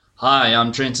Hi,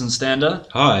 I'm Trenton Stander,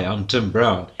 Hi, I'm Tim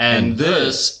Brown. and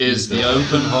this is the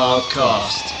Open Heart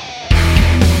Cast.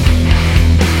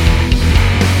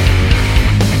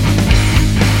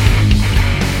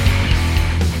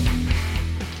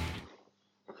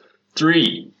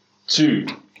 Three, two,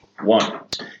 one.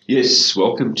 Yes,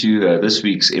 welcome to this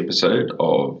week's episode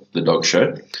of The Dog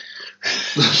Show.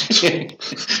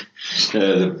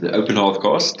 The Open Heart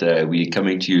Cast. We're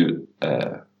coming to you,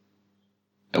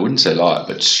 I wouldn't say live,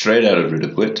 but straight out of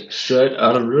Rudderput. Straight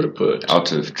out of Rudderput.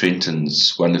 Out of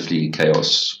Trenton's wonderfully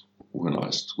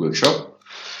chaos-organised workshop.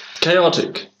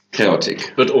 Chaotic,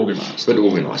 Chaotic, but organised. but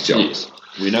organised, yeah. Yes.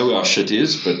 We know where our shit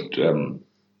is, but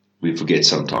we forget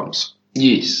sometimes.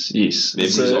 Yes. It's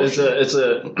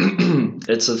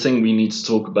a thing we need to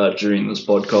talk about during this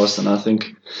podcast, and I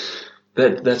think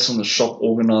that's on the shop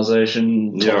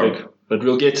organisation topic. Yeah. But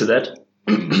we'll get to that.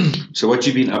 So what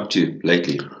you been up to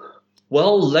lately?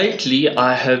 Well, lately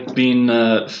I have been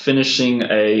finishing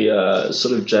a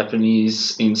sort of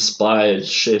Japanese-inspired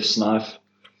chef's knife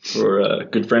for a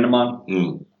good friend of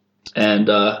mine, and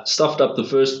stuffed up the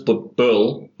first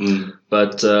burl,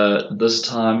 but this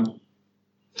time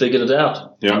figured it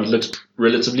out. Yeah. And it looks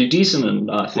relatively decent, and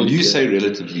I think. Well, you say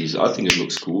relatively. I think it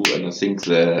looks cool, and I think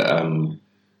the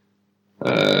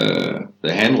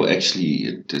handle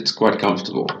actually it's quite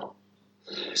comfortable.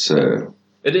 So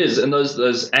it is, and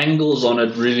those angles on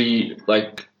it really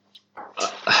like.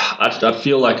 I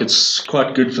feel like it's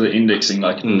quite good for the indexing.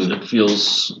 Like it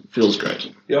feels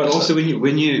great. yeah, and also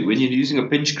when you're using a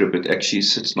pinch grip, it actually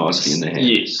sits nicely in the hand.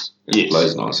 Yes. It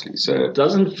flows nicely. So, It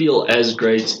doesn't feel as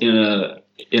great in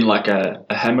like a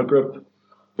hammer grip.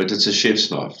 but it's a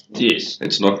chef's knife. Yes.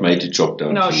 It's not made to chop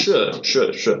down. No, trees.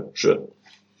 sure.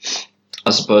 I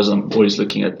suppose I'm always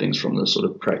looking at things from the sort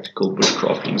of practical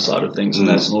bushcrafting side of things, and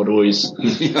that's not always.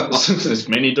 Yeah. There's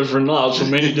many different knives for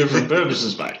many different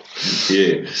purposes, mate.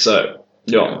 Yeah. So,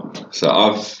 yeah. So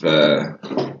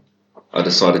I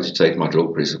decided to take my drill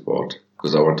press apart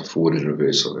because I want to forward and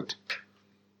reverse on it.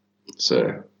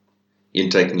 So,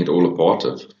 in taking it all apart,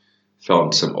 I've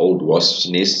found some old wasp's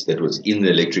nest that was in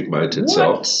the electric motor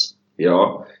itself. What?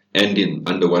 Yeah, and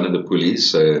under one of the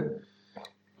pulleys. So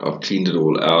I've cleaned it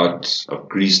all out. I've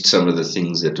greased some of the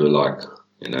things that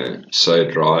were so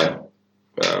dry.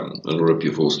 It'll rip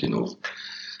your foreskin off.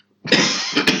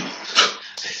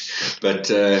 But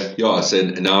so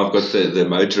now I've got the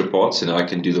motor parts, and I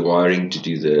can do the wiring to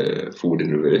do the forward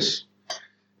and reverse.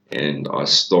 And I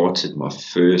started my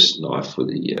first knife for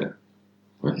the year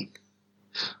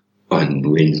on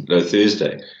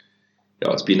Thursday.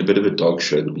 Yeah, it's been a bit of a dog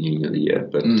show at the beginning of the year,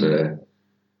 but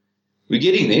we're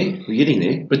getting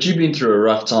there. But you've been through a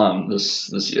rough time this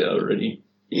year already.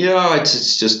 Yeah,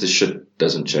 it's just the shit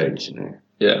doesn't change,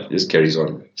 Yeah. It just carries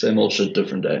on. Same old shit,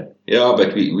 different day. Yeah,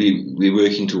 but we're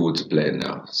working towards a plan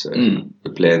now. So the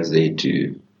plan's there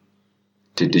to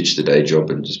ditch the day job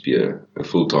and just be a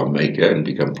full-time maker and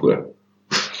become poor.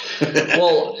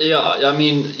 Well, yeah, I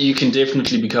mean, you can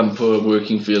definitely become poor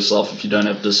working for yourself if you don't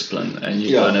have discipline and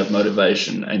you don't have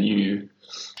motivation, and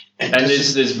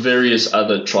there's various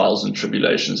other trials and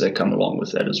tribulations that come along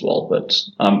with that as well. But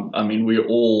I mean, we're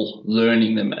all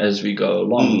learning them as we go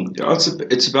along. Yeah,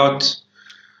 it's about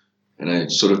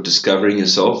sort of discovering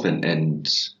yourself and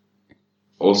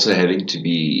also having to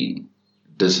be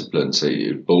disciplined. So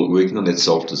you're working on that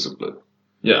self-discipline.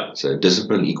 Yeah. So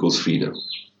discipline equals freedom.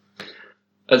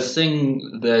 A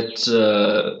thing that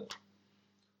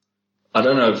I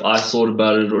don't know if I thought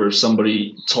about it or if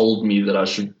somebody told me that I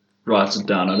should write it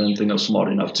down. I don't think I'm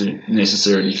smart enough to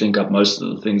necessarily think up most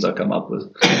of the things I come up with.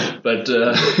 But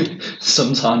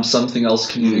sometimes something else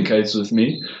communicates with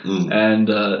me. And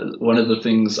one of the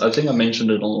things, I think I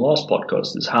mentioned it on the last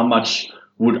podcast, is how much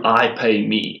would I pay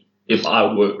me if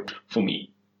I worked for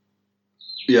me?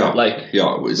 Yeah.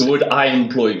 Would I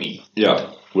employ me?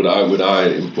 Yeah. Would I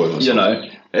employ myself?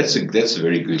 That's a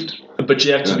very good. But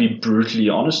you have to be brutally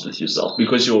honest with yourself,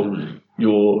 because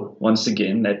you're once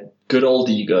again, that good old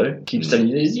ego keeps telling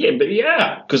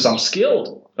you, because I'm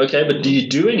skilled. Okay, but do you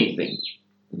do anything?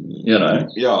 Yeah.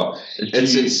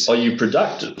 Are you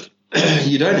productive?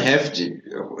 You don't have to.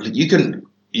 You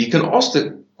can ask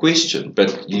the question,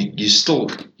 but you still,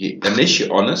 unless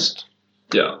you're honest,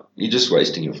 you're just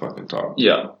wasting your fucking time.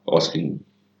 Yeah, asking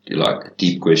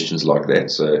deep questions like that.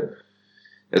 So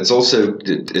it's also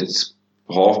it's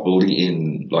half building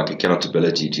in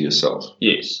accountability to yourself.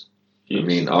 Yes. I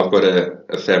mean, I've got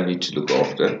a family to look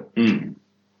after. A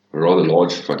rather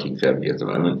large fucking family at the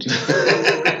moment.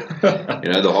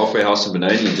 The halfway house in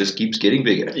Benoni just keeps getting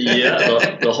bigger. Yeah,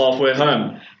 the halfway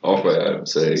home. Halfway home.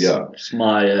 So yeah, it's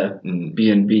my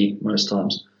B&B most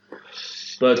times.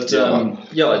 But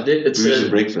it's Booze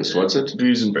and breakfast, what's it?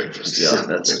 Booze and breakfast. Yeah,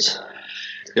 that's it.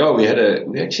 Yeah, we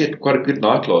actually had quite a good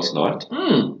night last night.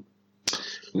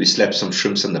 We slapped some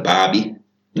shrimps in the barbie.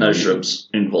 No shrimps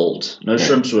involved. No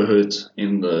shrimps were hurt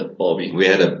in the barbie. We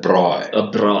had a braai.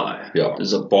 A braai. Yeah.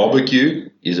 There's a barbecue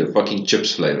is a fucking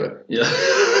chips flavor. Yeah.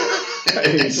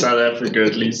 In South Africa,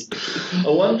 at least. I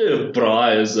wonder if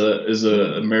braai is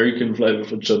a American flavor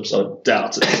for chips. I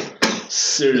doubt it.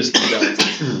 Seriously doubt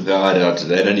it. No, I doubt it.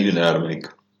 They don't even know how to make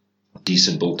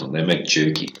decent biltong. They make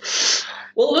jerky.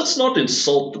 Well, let's not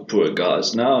insult the poor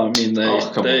guys. No, I mean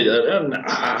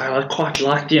I quite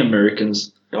like the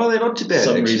Americans. No, they're not too bad. For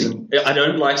some actually. reason, I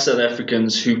don't like South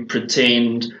Africans who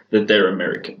pretend that they're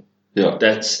American. Yeah.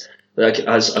 That's like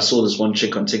I saw this one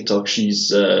chick on TikTok. She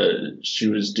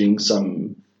was doing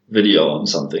some video on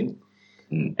something,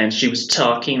 and she was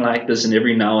talking like this, and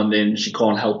every now and then she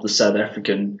can't help the South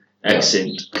African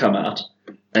accent come out,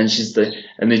 and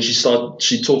then she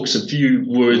talks a few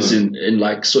words in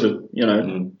like sort of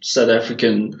South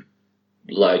African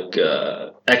like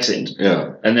accent,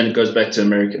 and then it goes back to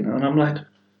American, and I'm like.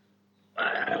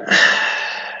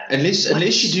 Unless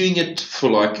you're doing it for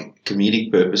like comedic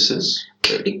purposes.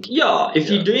 Yeah, if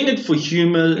you're doing it for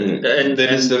humor, then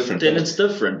it's different. Then it's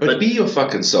different. But be your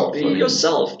fucking self. Be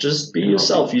yourself. Just be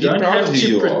yourself. You don't have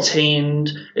to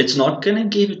pretend. It's not going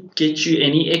to get you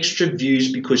any extra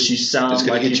views because you sound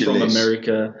like you're from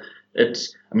America.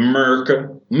 It's America.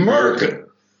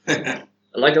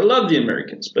 Like I love the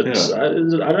Americans, but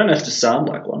I don't have to sound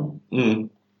like one.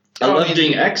 I love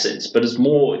doing accents, but it's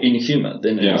more in humor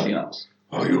than anything else.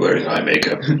 Oh, you're wearing eye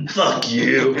makeup. Fuck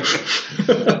you.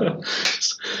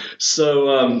 So,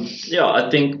 I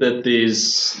think that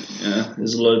there's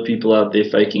a lot of people out there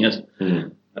faking it.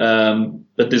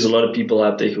 But there's a lot of people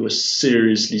out there who are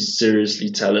seriously, seriously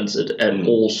talented at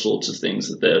all sorts of things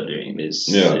that they're doing. There's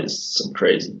some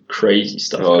crazy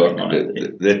stuff going on out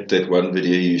there. That one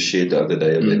video you shared the other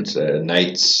day that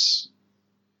Nate's...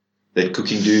 That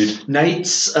cooking dude.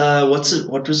 Nate's,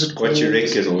 what was it called? What You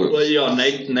Reckon? Well,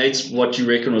 Nate's What You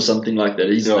Reckon or something like that.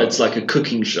 It's like a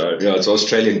cooking show. Yeah, it's an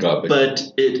Australian guy. But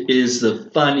it is the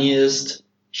funniest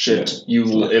shit you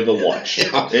will ever watch.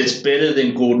 It's better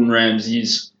than Gordon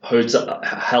Ramsay's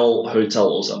Hell Hotel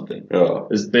or something. Yeah.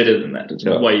 It's better than that. It's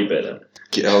way better.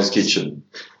 Hell's Kitchen.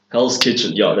 Hell's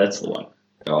Kitchen, yeah, that's the one.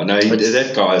 Oh, no,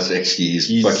 that guy is actually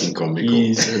he's fucking comical.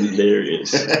 He's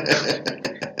hilarious.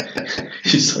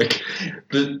 He's like,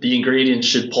 the ingredients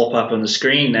should pop up on the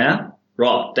screen now.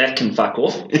 Right, that can fuck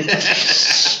off.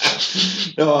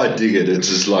 No, I dig it. It's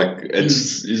just like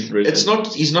it's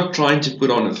not. He's not trying to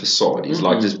put on a facade. He's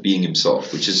like just being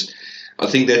himself, which is, I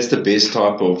think that's the best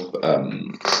type of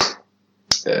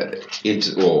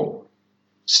or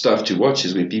stuff to watch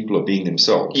is where people are being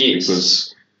themselves. Yes.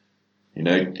 Because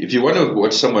if you want to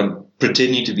watch someone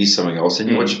pretending to be something else, then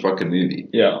you watch a fucking movie.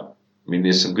 Yeah. I mean,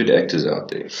 there's some good actors out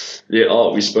there.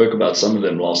 Yeah, we spoke about some of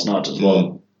them last night as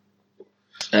well.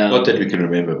 Not that we can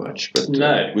remember much, but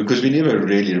no, because we never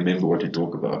really remember what to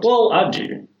talk about. Well, I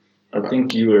do. I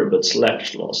think you were a bit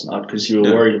slapped last night because you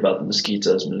were worried about the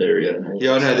mosquitoes, malaria, and all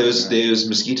there was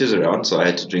mosquitoes around, so I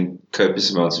had to drink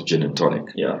copious amounts of gin and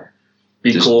tonic. Yeah,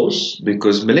 because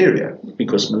malaria.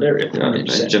 Because malaria.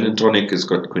 Yeah, gin and tonic has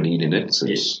got quinine in it, so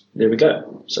there we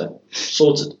go. So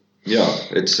sorted. Yeah,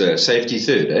 it's safety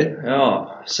third, eh?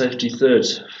 Yeah, safety third.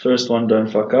 First one, don't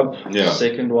fuck up. Yeah.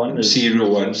 Second one is serial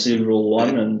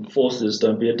one. And fourth is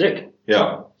don't be a dick.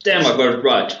 Yeah. Damn, I got it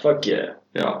right. Fuck yeah.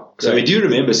 Yeah. So we do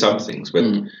remember some things, but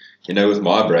with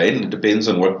my brain, it depends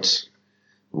on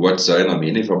what zone I'm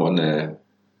in. If I'm on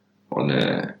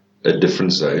a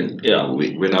different zone,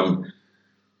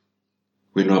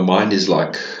 when my mind is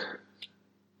like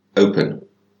open.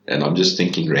 And I'm just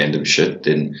thinking random shit,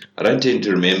 then I don't tend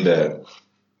to remember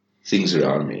things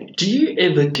around me. Do you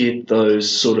ever get those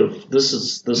sort of this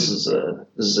is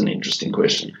an interesting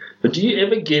question. But do you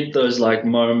ever get those like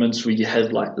moments where you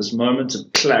have like this moment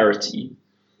of clarity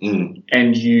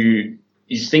and you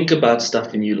think about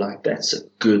stuff and you're like, that's a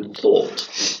good thought.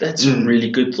 That's a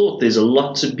really good thought. There's a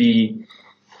lot to be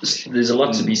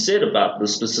said about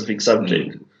this specific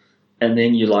subject. And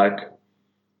then you're like,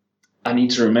 I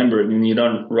need to remember it, and you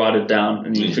don't write it down,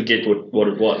 and you forget what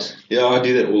it was. Yeah, I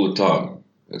do that all the time.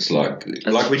 It's like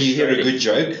when you hear a good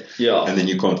joke, and then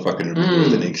you can't fucking remember it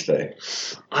the next day.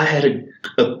 I had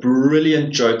a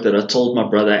brilliant joke that I told my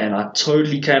brother, and I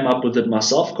totally came up with it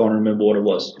myself. Can't remember what it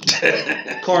was.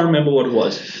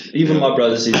 Even my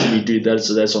brother said to me, dude,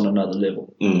 that's on another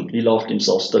level. He laughed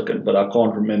himself sticking, but I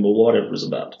can't remember what it was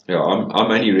about. Yeah, I'm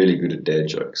only really good at dad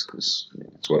jokes because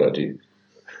that's what I do.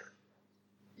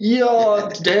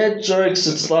 Yeah, dad jokes.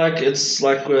 It's like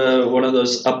one of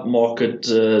those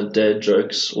upmarket dad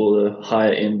jokes, or the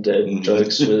higher end dad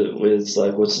jokes, where it's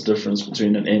like, what's the difference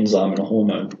between an enzyme and a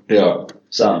hormone? Yeah.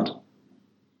 Sound.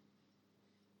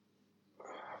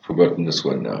 Forgotten this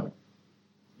one now.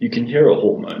 You can hear a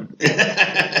hormone.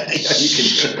 Yeah, you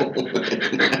can.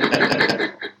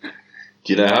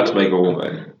 Do you know how to make a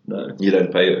hormone? No. You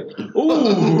don't pay it.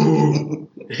 Ooh,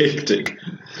 hectic.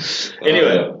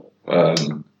 Anyway,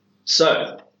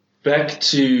 so back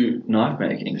to knife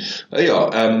making.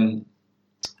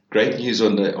 Great news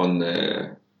on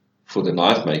the for the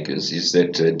knife makers is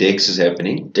that DEX is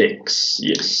happening. DEX,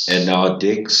 yes. And now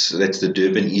DEX, that's the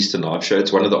Durban Easter Knife Show.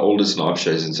 It's one of the oldest knife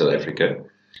shows in South Africa.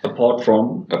 Apart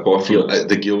from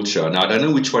the Guild Show. Now, I don't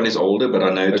know which one is older, but I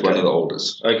know it's one of the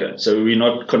oldest. Okay, so we're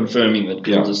not confirming that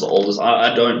Guild is the oldest.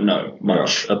 I don't know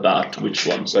much about which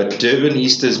ones. But Durban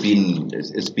Easter has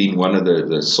been one of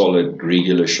the solid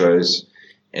regular shows,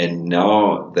 and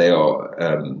now they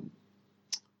are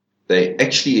they're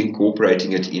actually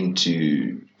incorporating it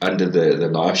into under the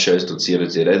knife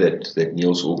shows.co.za that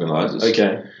Niels organises.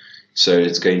 Okay. So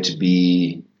it's going to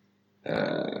be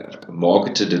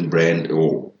marketed and brand,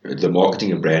 or the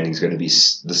marketing and branding is going to be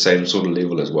the same sort of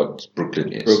level as what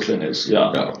Brooklyn is. Brooklyn is,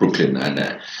 yeah. No, Brooklyn,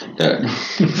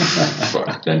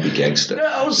 fuck, don't be gangster.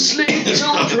 No, sleep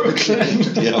till Brooklyn.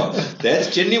 Yeah, that's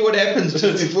generally what happens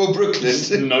just before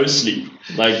Brooklyn. No sleep,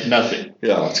 like nothing.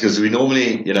 Yeah, it's because we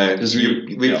normally, we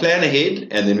plan ahead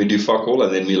and then we do fuck all,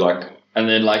 and then we and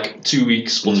then 2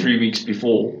 weeks or 3 weeks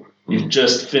before, you've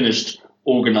just finished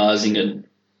organising and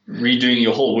redoing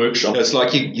your whole workshop. It's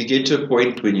like you get to a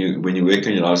point when you work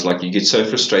on your lives, like you get so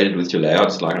frustrated with your layout.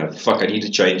 It's like, oh, fuck, I need to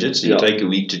change it. So you take a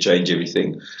week to change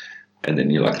everything, and then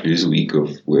you lose a week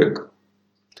of work.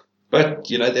 But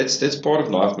that's part of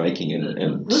knife making,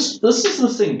 and this is the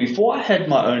thing. Before I had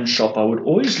my own shop, I would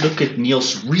always look at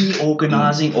Niels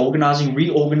reorganizing,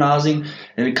 reorganizing,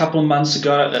 and a couple of months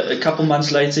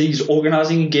later, he's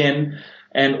organizing again,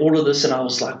 and all of this, and I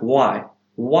was like, why?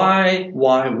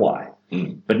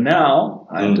 But now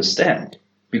I understand,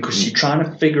 because you're trying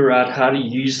to figure out how to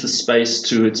use the space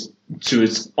to its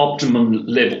optimum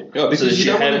level. Yeah, so that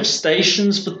you have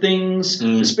stations for things,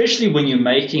 especially when you're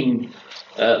making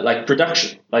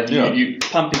production, you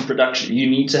pumping production. You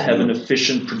need to have an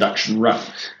efficient production run.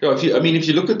 Yeah, if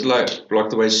you look at like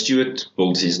the way Stuart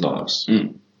builds his knives,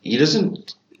 he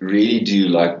doesn't really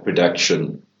do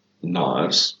production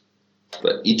knives,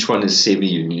 but each one is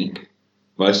semi-unique.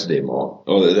 Most of them are.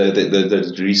 Oh,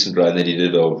 the recent run that he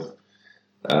did of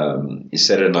his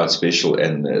Saturday Night Special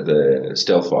and the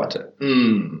Stealth Fighter.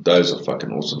 Those are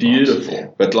fucking awesome. Beautiful.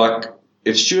 Knives. But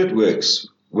if Stuart works,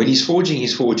 when he's forging,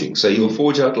 he's forging. So he'll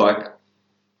forge out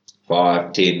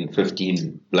 5, 10,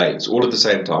 15 blades all at the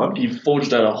same time. He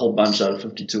forged out a whole bunch out of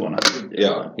 52-100.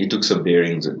 Yeah, he took some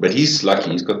bearings, but he's lucky.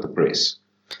 He's got the press.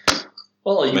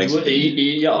 Well, but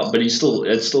it's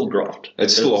still graft.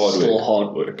 It's still hard work. Still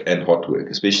hard work. And hot work,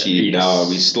 especially now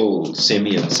we're still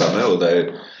semi in summer,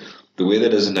 although the weather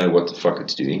doesn't know what the fuck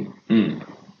it's doing.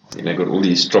 Got all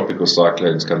these tropical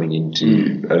cyclones coming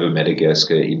into over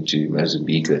Madagascar, into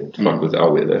Mozambique that fuck with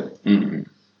our weather.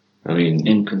 I mean,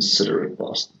 inconsiderate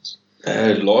bastards.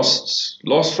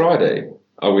 Last Friday,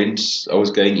 I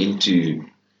was going into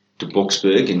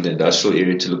Boksburg in the industrial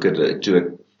area to look at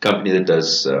a company that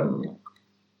does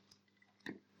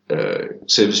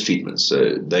surface treatments.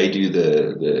 So they do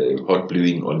the hot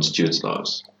bluing on Stuart's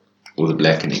knives, or the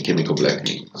blackening, chemical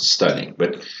blackening. Stunning.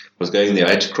 But I was going there,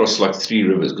 I had to cross 3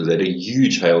 rivers because they had a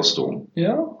huge hailstorm.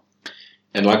 Yeah.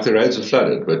 And the roads were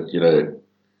flooded, but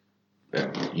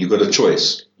you got a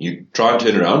choice. You try and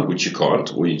turn around, which you can't,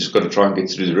 or you just got to try and get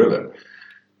through the river.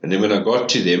 And then when I got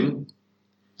to them...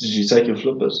 Did you take your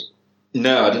flippers?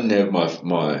 No, I didn't have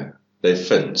they're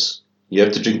fins. You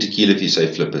have to drink tequila if you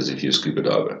say flippers if you're a scuba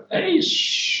diver.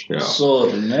 Yeah. So,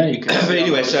 now you can... But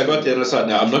anyway, so I got the other side.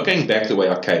 Now, I'm not going back the way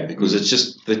I came because it's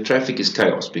just the traffic is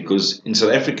chaos. Because in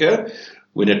South Africa,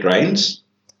 when it rains,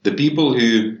 the people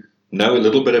who know a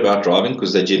little bit about driving,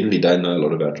 because they generally don't know a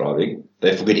lot about driving,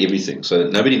 they forget everything. So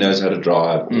nobody knows how to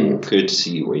drive or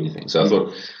courtesy or anything. So I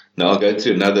thought, now I'll go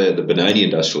through the Benoni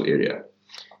industrial area.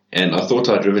 And I thought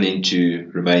I'd driven into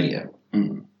Romania.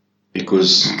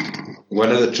 Because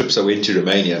one of the trips I went to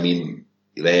Romania, I mean,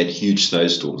 they had huge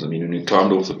snowstorms. I mean, when we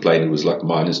climbed off the plane, it was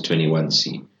minus 21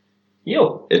 C.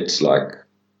 Yo. It's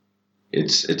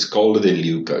it's colder than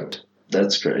Leeuwcoat.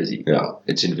 That's crazy. Yeah,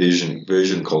 it's in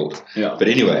version cold. Yeah. But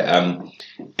anyway,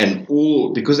 and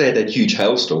because they had that huge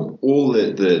hailstorm, all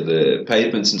the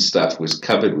pavements and stuff was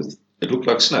covered with, it looked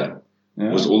like snow. Yeah.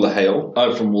 It was all the hail.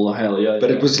 Oh, from all the hail, yeah.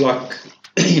 But it was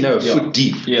a foot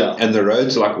deep. Yeah. And the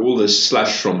road's like all this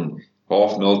slush from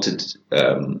half melted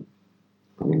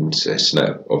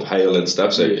snow, of hail and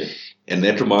stuff. So, and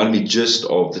that reminded me just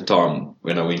of the time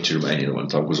when I went to Romania one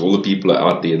time, because all the people are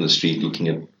out there in the street looking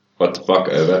at what the fuck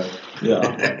over.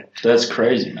 Yeah, that's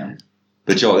crazy, man.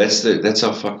 But yeah, that's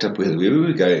how fucked up weather. Where were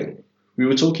we going? We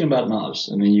were talking about knives,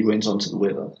 and then you went on to the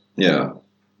weather. Yeah.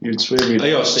 You'd swear we. Oh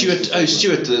yeah,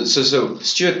 Stuart. So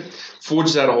Stuart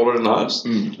forges out a whole lot of knives.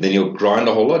 Then he'll grind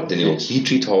a whole lot. Then he'll heat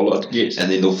treat a whole lot. Yes.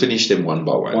 And then he'll finish them one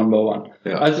by one. One by one.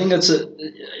 Yeah. I think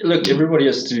look. Everybody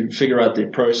has to figure out their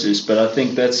process, but I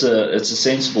think it's a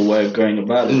sensible way of going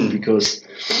about it because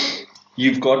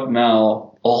you've got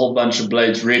now a whole bunch of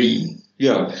blades ready.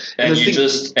 Yeah. And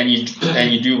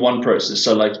you do one process.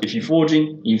 So like if you're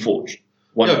forging, you forge.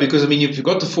 Because I mean, if you've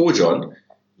got the forge on,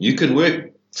 you can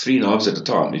work 3 knives at a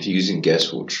time if you're using gas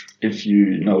forge. If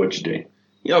you know what you're doing.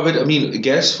 Yeah, but I mean,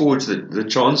 gas forge, the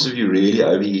chance of you really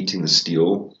overheating the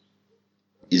steel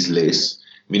is less.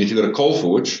 I mean, if you've got a coal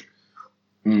forge,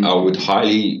 I would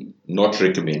highly not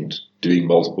recommend doing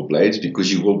multiple blades because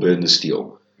you will burn the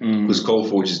steel. Because coal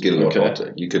forges get a lot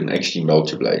hotter. You can actually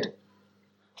melt your blade.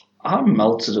 I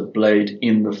melted a blade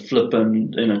in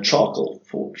a charcoal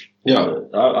forge. Yeah.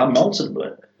 I melted a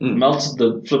blade. Melted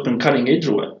the flippin' cutting edge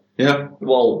away. Yeah.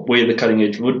 Well, where the cutting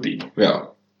edge would be. Yeah.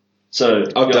 So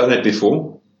I've done that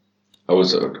before. I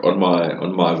was on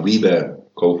my Weber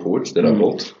coal forge that I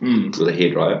built with a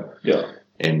hairdryer. Yeah.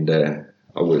 And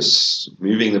I was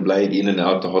moving the blade in and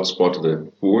out the hot spot of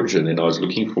the forge, and then I was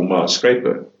looking for my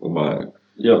scraper or my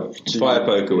fire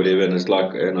poke or whatever,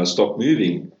 and I stopped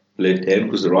moving left hand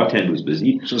because the right hand was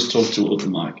busy. Just talk towards the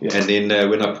mic. Yeah. And then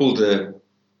when I pulled the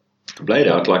blade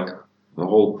out, like the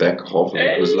whole back half of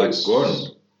it was like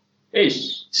gone.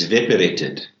 Yes. It's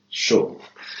evaporated. Sure.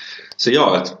 So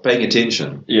yeah, it's paying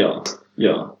attention. Yeah.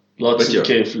 Lots of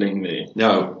carefulling there.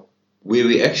 Now, where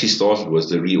we actually started was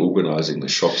the reorganizing the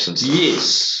shops and stuff.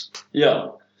 Yes. Yeah.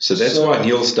 So that's why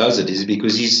Niels does it, is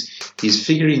because he's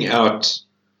figuring out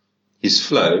his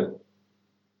flow.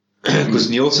 Because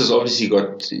Niels has obviously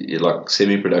got like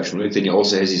semi-production work, then he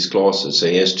also has his classes, so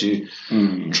he has to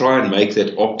try and make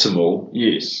that optimal.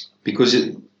 Yes. Because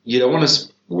you don't want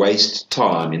to waste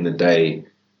time in the day,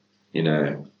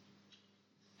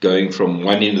 going from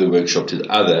one end of the workshop to the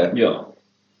other. Yeah.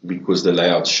 Because the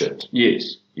layout's shit.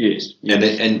 Yes.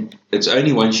 And it's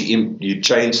only once you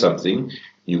change something,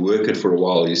 you work it for a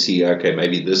while, you see, okay,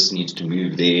 maybe this needs to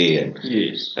move there,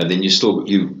 and then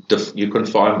you're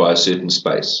confined by a certain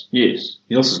space. Yes.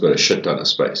 Niels has got a shit ton of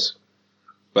space,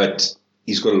 but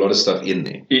he's got a lot of stuff in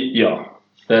there.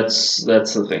 That's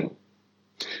the thing.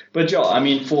 But yeah, I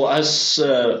mean, for us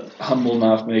humble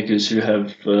knife makers who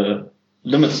have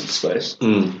limited space,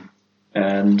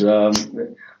 and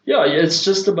it's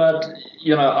just about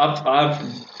I've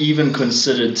even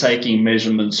considered taking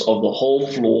measurements of the whole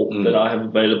floor that I have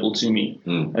available to me,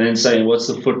 and then saying what's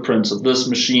the footprint of this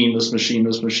machine, this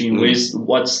machine.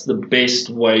 What's the best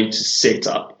way to set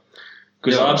up?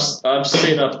 Because I've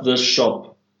set up this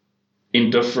shop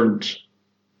in different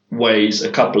ways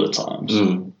a couple of times,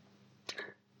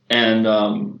 and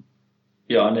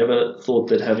I never thought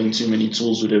that having too many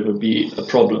tools would ever be a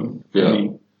problem for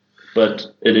me, but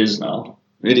it is now.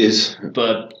 It is.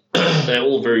 But they're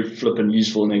all very flippin'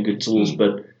 useful and they're good tools,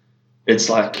 but it's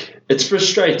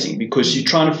frustrating because you're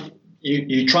trying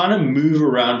to move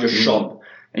around your shop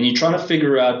and you're trying to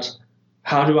figure out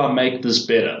how do I make this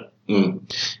better. And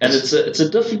it's a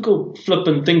difficult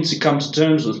flippin' thing to come to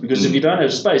terms with because if you don't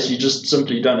have space, you just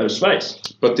simply don't have space.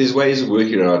 But there's ways of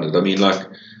working around it. I mean, like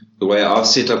the way I've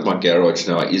set up my garage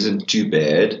now isn't too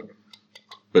bad,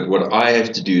 but what I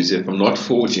have to do is if I'm not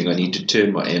forging, I need to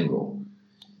turn my anvil.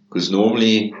 Because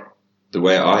normally, the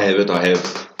way I have it, I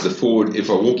have the forge. If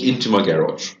I walk into my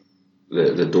garage,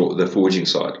 the door, the forging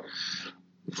side,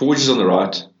 the forge is on the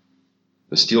right,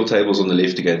 the steel table's on the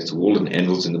left against the wall, and the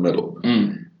anvil's in the middle.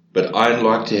 But I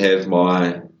like to have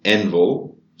my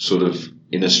anvil sort of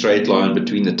in a straight line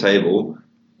between the table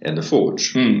and the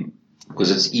forge.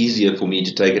 Because it's easier for me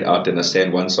to take it out and I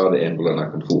stand one side of the anvil and I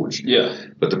can forge. Yeah.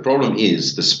 But the problem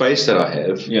is the space that I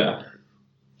have. Yeah.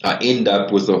 I end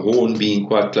up with the horn being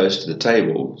quite close to the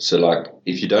table. So, like,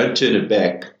 if you don't turn it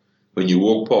back, when you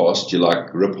walk past, you,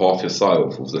 like, rip half your thigh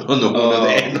off on the horn of the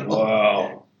anvil.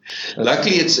 Wow.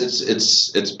 Luckily,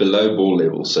 it's below ball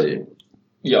level, so you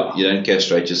don't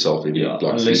castrate yourself.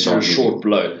 Unless you're a short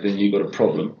bloke, then you've got a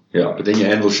problem. Yeah, but then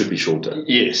your anvil should be shorter.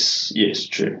 Yes,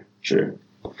 true.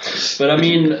 But, I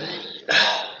mean...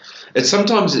 It's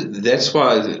sometimes, that's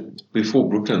why before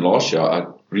Brooklyn last year, I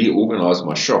reorganized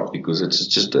my shop because it's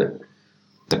just a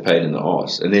pain in the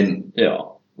arse. And then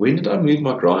when did I move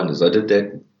my grinders? I did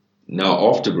that now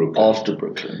after Brooklyn. After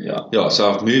Brooklyn, yeah. Yeah,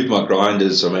 so I've moved my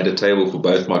grinders. I made a table for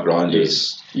both my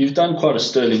grinders. Yes. You've done quite a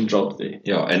sterling job there.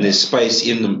 Yeah, and there's space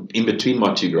in between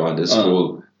my two grinders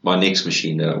for my next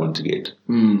machine that I want to get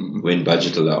when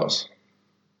budget allows.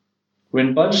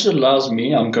 When budget allows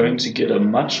me, I'm going to get a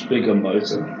much bigger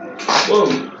motor.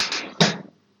 Whoa.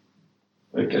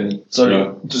 Okay, sorry.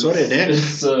 Yeah. Sorry, Dan.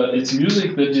 It's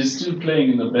music that is still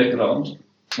playing in the background.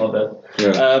 Not bad.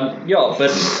 Yeah.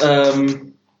 But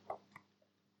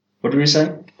what were we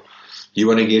saying? You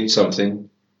want to get something?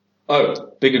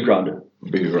 Oh, bigger grinder.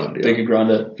 Bigger grinder. Yeah. Bigger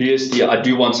grinder. VSD. I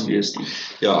do want a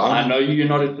VSD. Yeah, I know you're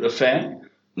not a fan,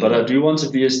 but I do want a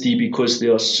VSD because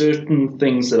there are certain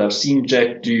things that I've seen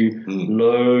Jack do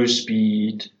low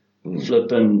speed,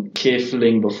 flipping,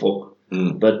 carefulling before.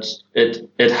 But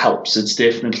it helps. It's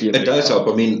definitely it does help.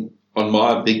 I mean, on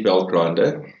my big belt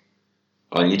grinder,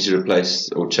 I need to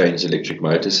replace or change the electric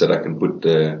motor so that I can put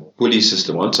the pulley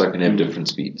system on so I can have different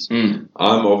speeds.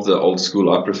 I'm of the old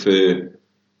school. I prefer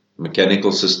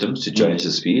mechanical systems to change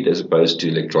the speed as opposed to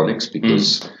electronics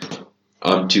because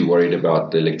I'm too worried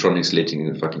about the electronics letting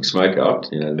the fucking smoke out.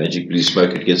 You know, the magic blue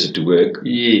smoke, it gets it to work.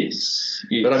 Yes.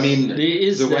 But I mean,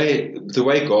 the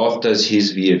way Garth does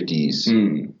his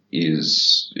VFDs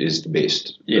is the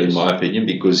best, in my opinion,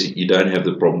 because you don't have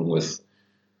the problem with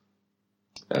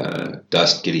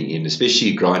dust getting in,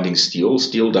 especially grinding steel.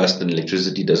 Steel dust and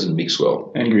electricity doesn't mix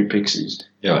well. Angry pixies.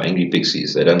 Yeah, angry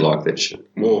pixies. They don't like that shit.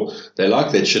 Or they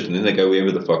like that shit and then they go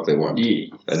wherever the fuck they want.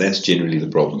 Yes. And that's generally the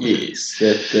problem. Yes,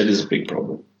 that is a big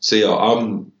problem. So yeah,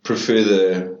 I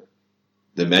prefer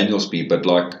the manual speed, but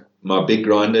like my big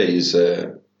grinder is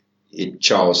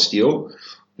Chow steel.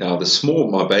 Now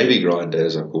my baby grinder,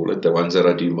 as I call it, the ones that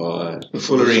I do my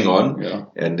fullering on,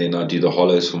 and then I do the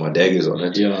hollows for my daggers on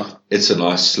it. Yeah, it's a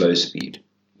nice slow speed.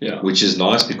 Yeah, which is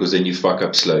nice because then you fuck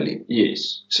up slowly.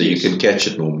 Yes. So you can catch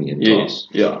it normally in time. Yes.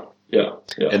 Yeah. Yeah.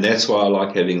 Yeah. And that's why I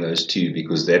like having those two,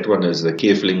 because that one is the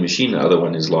carefulling machine. The other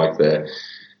one is like the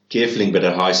carefulling but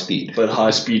at high speed. But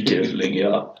high speed carefulling,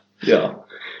 yeah. Yeah.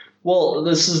 Well,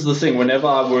 this is the thing. Whenever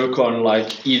I work on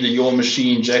like either your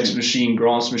machine, Jack's machine,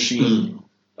 Grant's machine,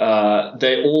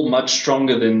 they're all much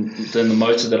stronger than the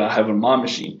motor that I have on my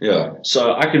machine. Yeah.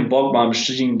 So I can bog my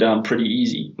machine down pretty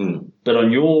easy. But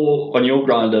on your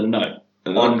grinder, no.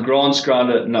 On Grant's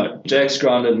grinder, no. Jack's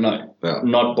grinder, no. Yeah.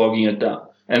 Not bogging it down.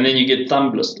 And then you get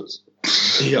thumb blisters.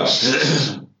 Yeah.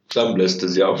 Thumb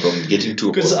blisters, yeah, from getting to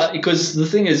a point. Because the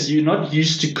thing is, you're not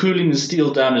used to cooling the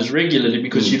steel down as regularly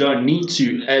because you don't need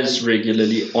to as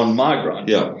regularly on my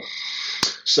grinder. Yeah.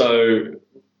 So,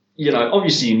 you know,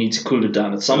 obviously you need to cool it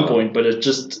down at some point, but it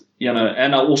just, you know,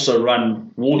 and I also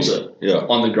run water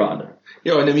on the grinder.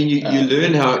 Yeah, and I mean, you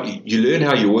learn how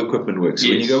your equipment works. So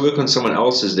when you go work on someone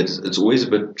else's, it's always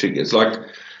a bit tricky. It's like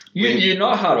you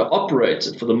know how to operate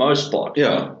it for the most part.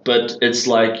 Yeah, but it's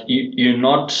like you're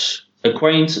not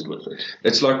acquainted with it.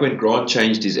 It's like when Grant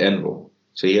changed his anvil.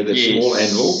 So he had that small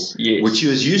anvil, which he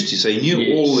was used to. So he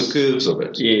knew all the curves of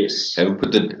it. Yes. And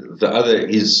put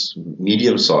his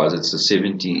medium size. It's a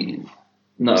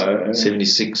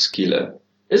 76 kilo.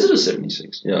 Is it a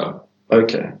 76? Yeah.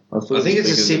 Okay. I think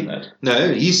it's a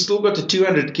No, he's still got the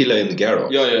 200 kilo in the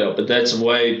garage. Yeah, but that's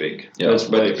way big. Yeah, that's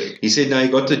way big. He said, no, he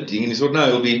got it. And he thought, no,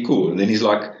 it'll be cool. And then he's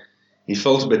like, he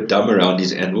felt a bit dumb around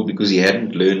his anvil because he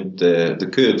hadn't learned the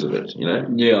curves of it, you know?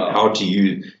 Yeah. How to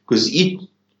use, because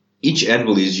each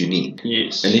anvil is unique.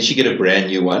 Yes. Unless you get a brand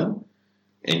new one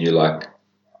and you're like,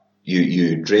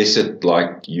 you dress it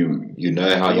like you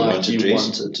know how you want to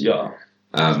dress it. Yeah.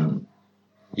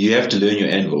 You have to learn your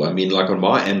anvil. I mean, like on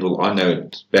my anvil, I know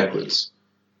it backwards.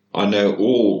 I know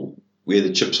all where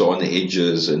the chips are on the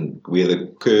edges and where the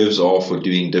curves are for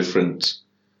doing different.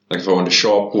 Like if I want a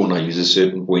sharp corner, I use a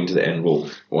certain point of the anvil.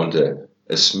 If I want a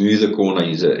smoother corner, I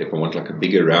use if I want like a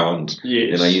bigger round,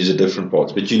 then I use a different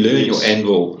part. But you learn your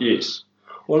anvil. Yes.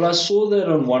 Well, I saw that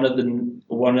on one of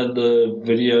the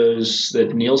videos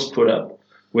that Niels put up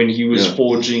when he was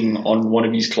forging on one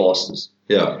of his classes.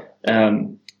 Yeah.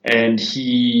 And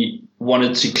he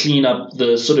wanted to clean up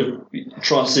the sort of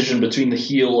transition between the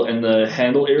heel and the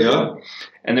handle area. Yeah.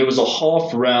 And there was a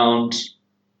half round,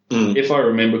 if I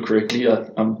remember correctly,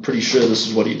 I'm pretty sure this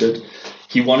is what he did.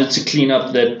 He wanted to clean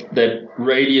up that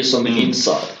radius on the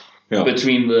inside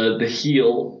between the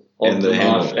heel of the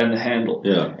knife and the handle.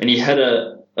 Yeah. And he had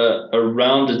a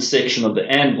rounded section of the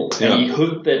anvil. And he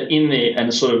hooked that in there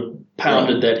and sort of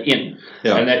pounded that in.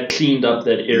 Yeah. And that cleaned up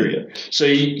that area. So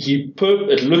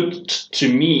it looked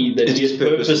to me that he had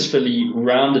purposefully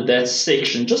rounded that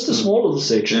section, just a smaller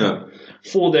section,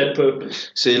 for that purpose.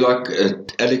 So like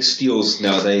Alex Steele's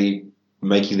now, they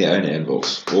making their own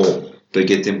anvils, or they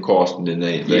get them cast and then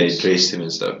they Yes. dress them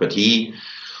and stuff. But he,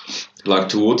 like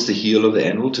towards the heel of the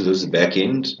anvil, towards the back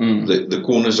end, the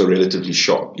corners are relatively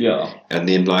sharp. Yeah. And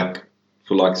then like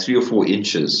for like 3 or 4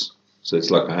 inches, so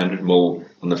it's like 100 mil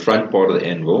on the front part of the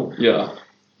anvil, Yeah.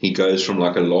 he goes from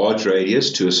like a large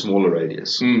radius to a smaller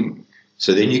radius.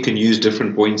 So then you can use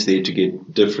different points there to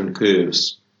get different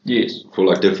curves Yes. for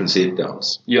like different set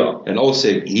downs. Yeah. And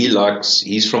also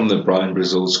he's from the Brian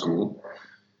Brazil school.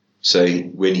 So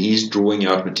when he's drawing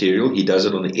out material, he does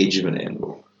it on the edge of an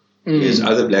anvil. There's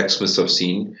other blacksmiths I've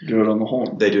seen, Do it on the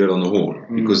horn. they do it on the horn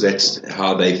because that's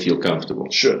how they feel comfortable.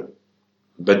 Sure.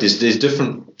 But there's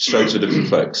different strokes for different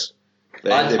folks.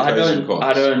 They have their pros and cons.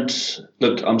 I don't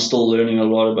look. I'm still learning a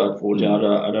lot about forging.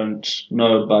 I don't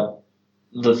know, but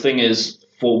the thing is,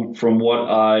 from what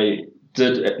I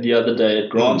did the other day at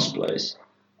Grant's place,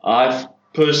 I've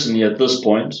personally at this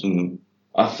point,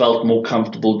 I felt more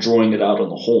comfortable drawing it out on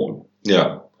the horn.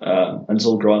 Yeah.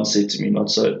 Until Grant said to me, not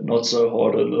so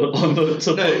hard on the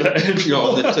tip of the end. Yeah,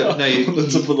 on the tip. No, on the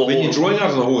tip of the when horn. you're drawing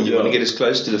out on the horn, you want to get as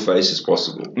close to the face as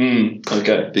possible.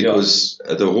 Okay. Because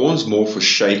the horn's more for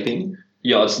shaping.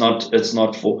 Yeah, it's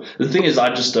not for. The thing is,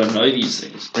 I just don't know these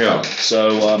things. Yeah.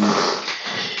 So,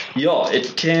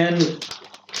 it can.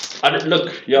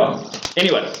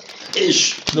 Anyway,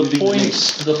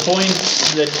 the point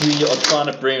that we are trying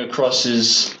to bring across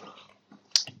is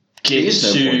there is a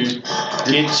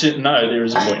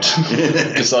point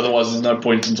because otherwise there's no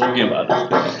point in talking about it.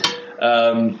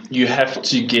 You have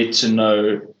to get to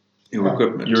know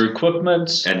your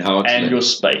equipment and your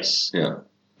space. Yeah.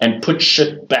 And put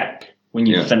shit back when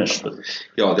you're finished with it.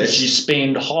 Yeah, because you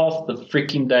spend half the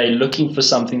freaking day looking for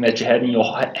something that you had in your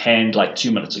hand like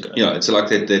 2 minutes ago. Yeah, it's like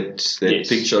that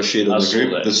picture I shared on the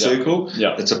group, the circle.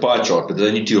 Yeah. It's a pie chart, but there's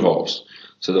only 2 halves.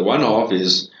 So the one half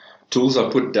is tools I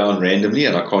put down randomly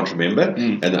and I can't remember,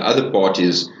 and the other part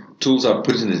is tools I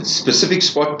put in a specific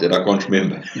spot that I can't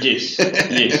remember. Yes.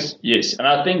 And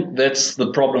I think that's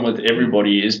the problem with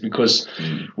everybody is because,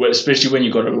 especially when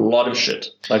you've got a lot of shit,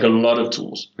 like a lot of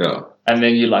tools. Yeah. And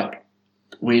then you're like,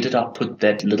 where did I put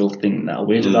that little thing now?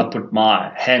 Where did I put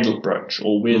my handle brooch?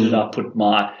 Or where did I put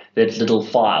that little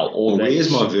file? Or where's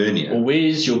my vernier? Or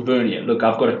where's your vernier? Look,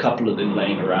 I've got a couple of them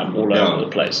laying around all over the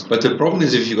place. But the problem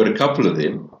is if you've got a couple of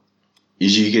them,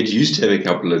 is you get used to having a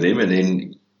couple of them and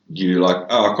then you're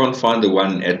like, I can't find the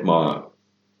one at my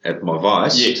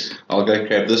vise. Yes. I'll go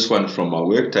grab this one from my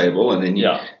work table, and then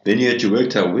you're at your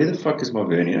work table. Where the fuck is my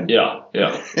vernier? Yeah.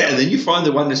 And then you find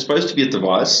the one that's supposed to be at the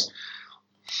vise.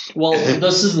 Well,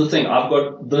 this is the thing. I've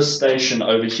got this station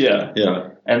over here.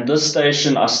 Yeah. And this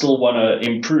station I still want to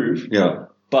improve. Yeah.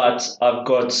 But I've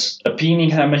got a peening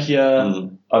hammer here.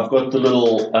 I've got the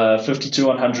little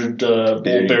 52-100 ball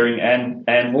bearing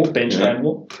anvil, bench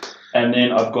anvil. And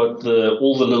then I've got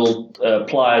all the little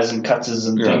pliers and cutters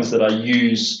and things that I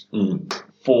use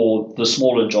for the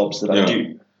smaller jobs that I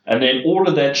do. And then all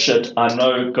of that shit I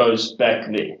know goes back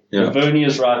there. Yeah. The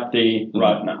vernier's right there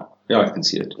right now. Yeah, I can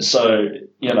see it. So,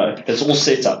 it's all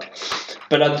set up.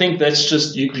 But I think that's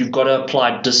just, you've got to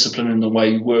apply discipline in the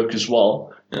way you work as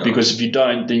well. Yeah. Because if you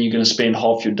don't, then you're going to spend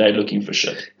half your day looking for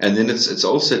shit. And then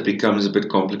it becomes a bit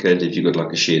complicated if you've got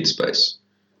like a shared space.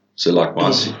 So like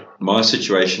my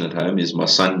situation at home is my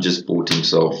son just bought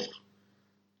himself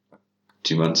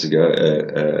 2 months ago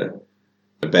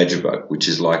a badger bug, which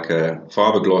is like a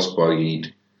fiberglass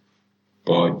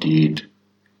bodied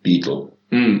beetle.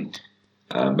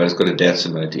 But it's got a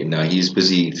Datsun motor in. Now he's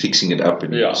busy fixing it up,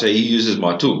 and so he uses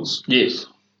my tools. Yes.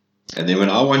 And then when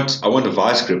I want a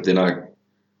vice grip, then I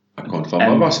can't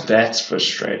find my vice grip. That's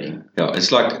frustrating. Yeah,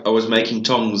 it's like I was making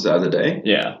tongs the other day.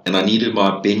 Yeah. And I needed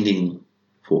my bending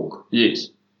fork. Yes.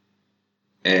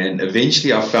 And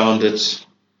eventually I found it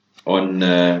on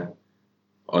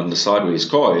the side where his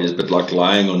car is, but like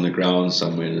lying on the ground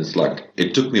somewhere. And it's like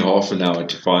it took me half an hour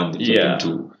to find the flipping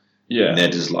tool. Yeah. And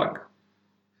that is like.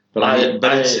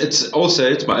 But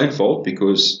it's my own fault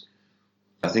because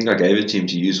I think I gave it to him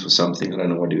to use for something. I don't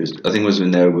know what it was. I think it was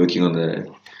when they were working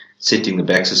on setting the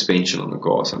back suspension on the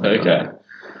car or something. Okay.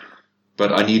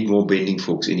 But I need more bending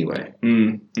forks anyway.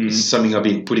 It's something I've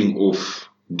been putting off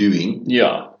doing.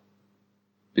 Yeah.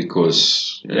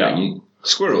 Because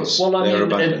squirrels. Well, I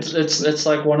mean, it's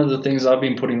like one of the things I've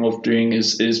been putting off doing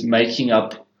is making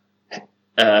up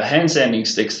hand sanding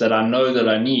sticks that I know that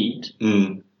I need.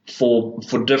 For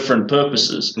different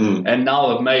purposes, and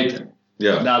now I've made them.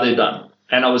 Yeah. Now they're done.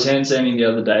 And I was hand sanding the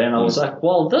other day, and I was like,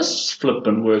 "Well, this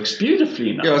flipping works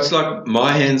beautifully now." Yeah, it's like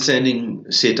my hand sanding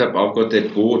setup. I've got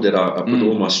that board that I put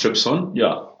all my strips on.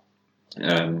 Yeah.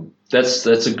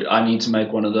 I need to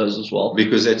make one of those as well.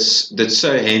 Because that's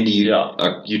so handy.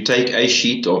 You take a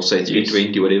sheet of say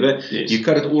 320 whatever. Yes. You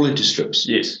cut it all into strips.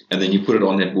 Yes. And then you put it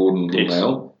on that board and little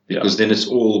nail. Because then it's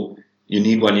all. You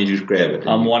need one, you just grab it.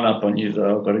 I'm one up on you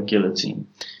though. I've got a guillotine.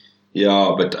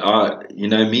 Yeah, but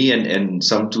me and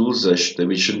some tools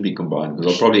we shouldn't be combined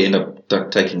because I'll probably end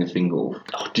up taking a finger off.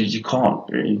 Oh, dude, you can't.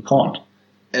 You can't.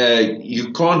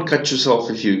 You can't cut yourself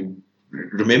if you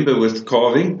remember with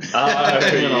carving.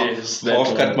 Yes,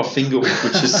 I've cut my finger off,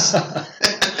 which is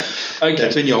okay.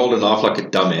 That's when you hold a knife like a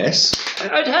dumbass.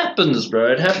 It happens,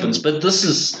 bro. It happens. But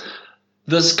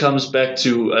this comes back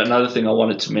to another thing I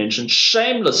wanted to mention.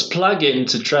 Shameless plug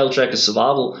into Trail Tracker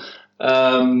Survival.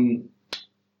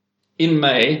 In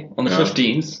May, on the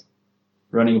 15th,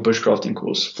 running a bushcrafting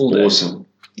course, full day. Awesome.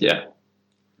 Yeah.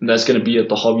 And that's going to be at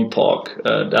the Hobby Park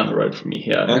down the road from me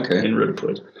here in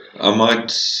Roodepoort. I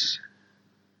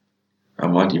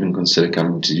might even consider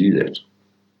coming to do that.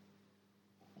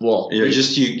 Well, you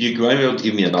won't be able to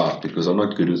give me a knife because I'm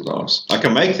not good with knives. I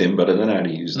can make them, but I don't know how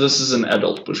to use them. This is an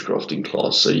adult bushcrafting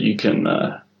class, so you can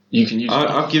use it.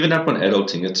 I've given up on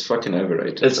adulting. It's fucking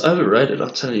overrated. It's overrated, I'll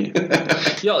tell you.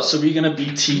 Yeah, so we're going to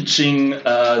be teaching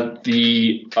I've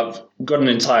got an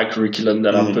entire curriculum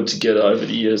that I've put together over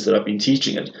the years that I've been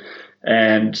teaching it.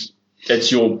 And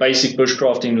it's your basic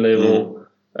bushcrafting level.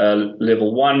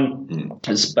 Level 1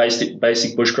 is basic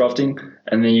bushcrafting,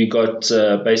 and then you got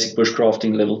basic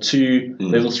bushcrafting level 2,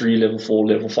 level 3, level 4,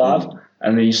 level 5,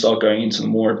 and then you start going into the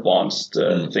more advanced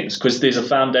things because there's a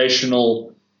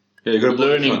foundational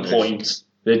learning point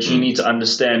that you need to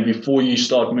understand before you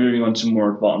start moving on to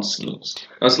more advanced skills.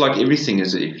 That's like everything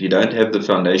is if you don't have the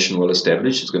foundation well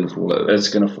established, it's going to fall over. It's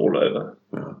going to fall over.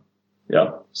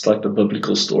 Yeah, it's like the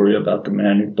biblical story about the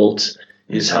man who built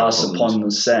his house upon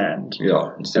the sand.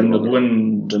 Yeah. And the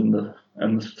wind and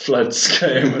the floods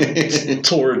came and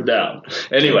tore it down.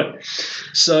 Anyway,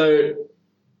 so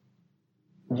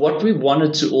what we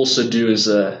wanted to also do is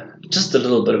just a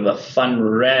little bit of a fun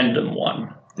random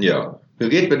one. Yeah. But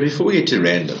before we get to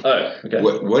random,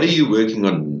 what are you working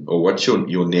on, or what's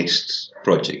your next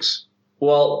projects?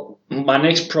 Well, my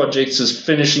next projects is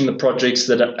finishing the projects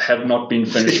that have not been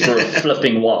finished for a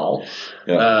flipping while.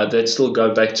 That still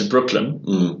go back to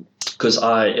Brooklyn because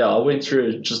I went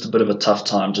through just a bit of a tough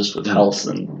time just with health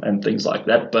and things like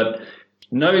that. But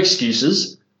no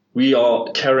excuses. We are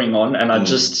carrying on, and I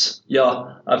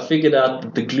figured out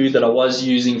that the glue that I was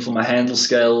using for my handle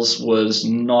scales was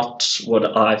not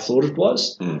what I thought it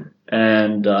was.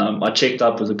 And I checked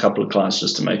up with a couple of clients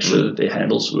just to make sure that their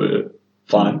handles were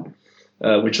fine,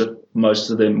 which most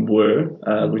of them were,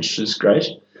 which is great.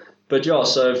 But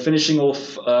so finishing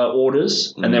off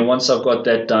orders, and then once I've got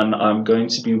that done, I'm going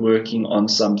to be working on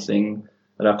something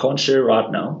that I can't share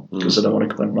right now because I don't want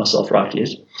to commit myself right yet.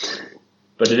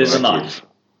 But it is a knife.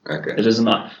 Okay. It is a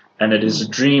knife, and it is a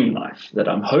dream knife that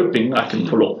I'm hoping I can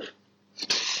pull off.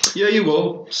 Yeah, you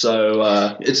will.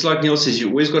 So it's like Neil says, you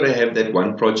always got to have that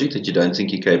one project that you don't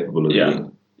think you're capable of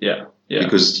doing. Yeah.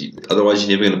 Because otherwise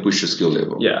you're never going to push your skill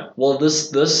level. Yeah. Well,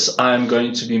 this I'm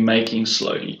going to be making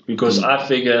slowly because I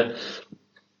figure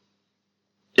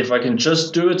if I can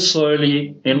just do it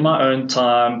slowly in my own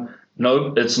time.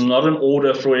 No, it's not an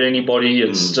order for anybody.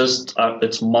 It's just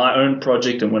it's my own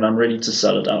project, and when I'm ready to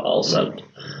sell it, I'll sell it.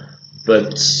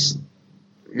 But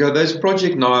those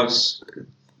project knives,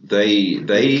 they're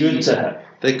good to have.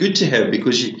 They're good to have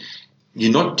because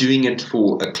you're not doing it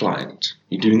for a client.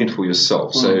 You're doing it for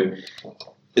yourself. So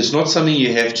it's not something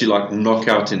you have to like knock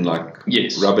out and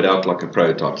rub it out like a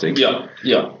prototype thing. Yeah.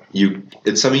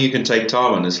 It's something you can take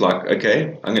time on. It's like,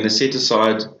 okay, I'm going to set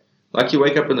aside. Like you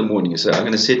wake up in the morning, you say, I'm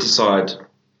going to set aside,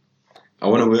 I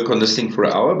want to work on this thing for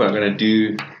an hour, but I'm going to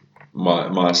do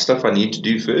my stuff I need to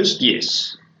do first.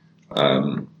 Yes.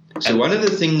 So one of the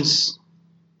things,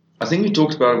 I think we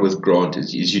talked about it with Grant,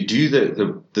 is you do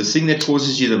the thing that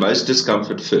causes you the most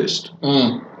discomfort first.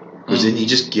 Because then you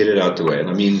just get it out the way.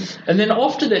 And then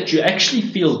after that, you actually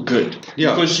feel good.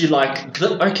 Yeah. Because you're like,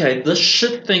 this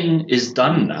shit thing is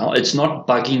done now. It's not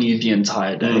bugging you the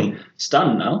entire day. It's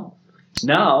done now.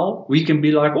 Now we can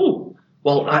be like, oh,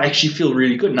 well, I actually feel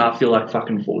really good. Now I feel like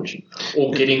fucking forging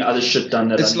or getting other shit done.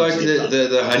 It's like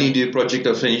the honeydew project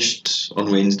I finished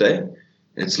on Wednesday.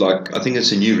 It's like, I think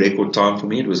it's a new record time for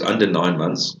me. It was under 9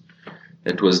 months.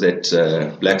 It was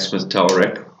that blacksmith towel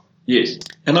rack. Yes.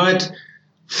 And I'd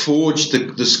forged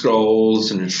the scrolls,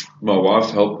 and my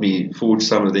wife helped me forge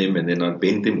some of them, and then I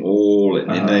bent them all, and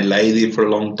then they lay there for a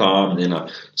long time, and then I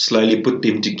slowly put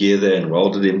them together and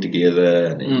welded them together,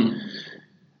 and then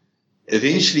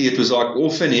eventually it was like all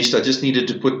finished. I just needed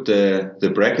to put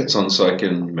the brackets on so I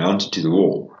can mount it to the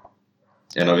wall.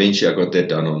 And eventually I got that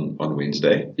done on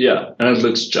Wednesday. Yeah, and it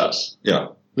looks just. Yeah.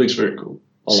 Looks very cool.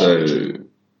 That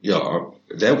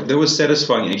was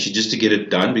satisfying actually, just to get it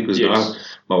done, because Yes. now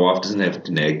my wife doesn't have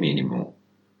to nag me anymore.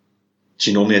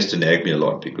 She normally has to nag me a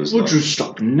lot because. Would you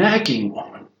stop nagging,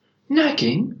 woman?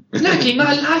 Nagging? Nagging,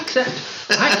 I like that.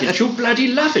 I think you'll bloody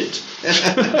love it.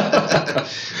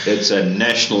 It's a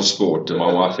national sport.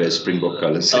 My wife has Springbok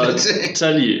colours. I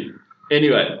tell you.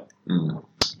 Anyway,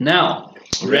 now,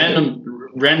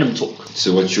 random talk.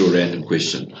 So what's your random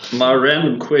question? My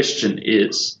random question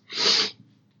is,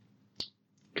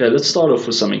 okay, let's start off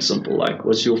with something simple, like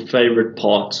what's your favorite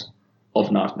part of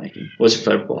knife making? What's your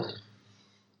favorite part?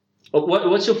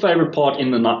 What's your favorite part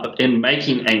in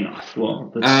making a knife? Well,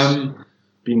 let's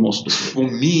be more specific. For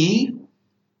me,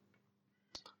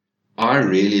 I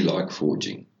really like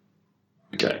forging.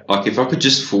 Okay. Like if I could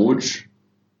just forge,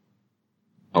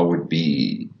 I would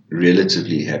be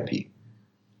relatively happy.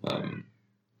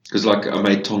 Because like I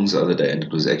made tongs the other day, and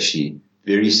it was actually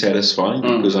very satisfying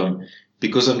because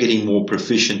I'm getting more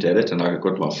proficient at it, and I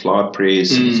got my fly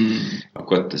press, and I've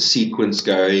got the sequence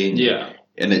going. Yeah.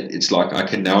 And it's like I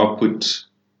can now put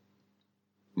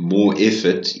more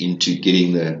effort into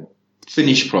getting the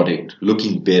finished product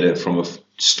looking better from a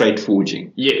straight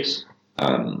forging. Yes.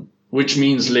 Which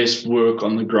means less work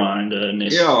on the grinder. And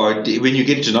less when you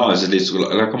get to knives,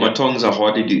 like on my tongs, I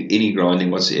hardly do any grinding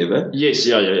whatsoever. Yes,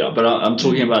 yeah. But I'm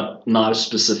talking about knives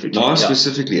specifically. Knives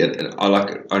specifically,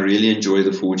 I really enjoy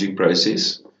the forging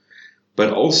process,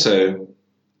 but also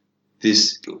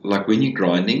this, like when you're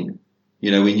grinding,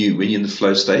 when you're in the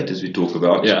flow state, as we talk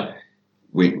about,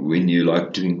 when you're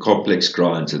like doing complex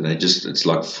grinds and it's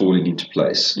like falling into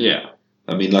place. Yeah.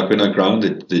 I mean, like when I ground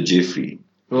the Jeffrey,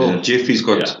 Jeffrey's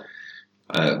got,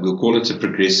 we'll call it a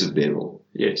progressive bevel.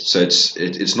 Yes. So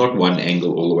it's not one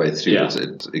angle all the way through. Yeah.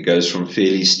 It goes from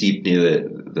fairly steep near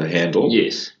the handle,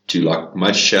 yes, to like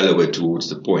much shallower towards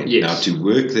the point. Yes. Now to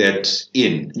work that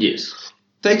in, yes,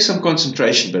 takes some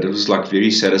concentration, but it was like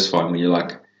very satisfying when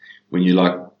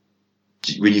you're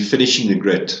finishing the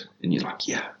grit and you're like,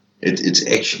 it's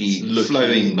actually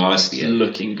flowing nicely.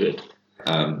 Looking good.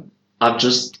 I've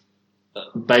just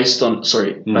based on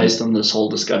this whole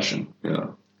discussion.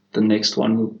 Yeah. The next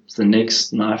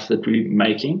knife that we're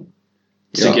making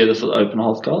together for the open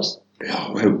half-cast.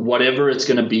 Yeah. Whatever it's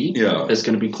going to be, Yeah. it's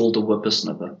going to be called a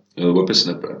whippersnipper. A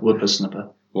whippersnipper. Whippersnipper.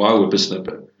 Why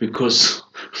whippersnipper? Because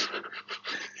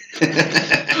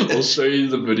I'll show you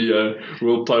the video.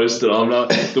 We'll post it. I'm not.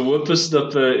 The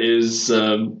whippersnipper is.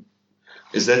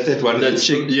 Is that one? That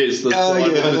chick? Yes, that's the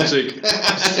one with the chick.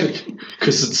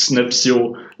 Because it snips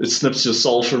your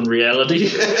soul from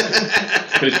reality.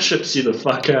 It chips you the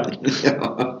fuck out.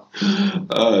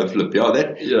 Oh, flip!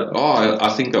 I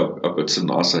think I've got some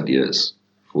nice ideas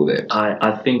for that.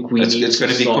 I think it's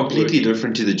going to be completely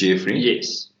different to the Jeffrey.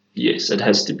 Yes, it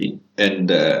has to be. And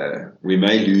we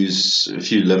may lose a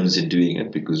few limbs in doing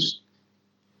it because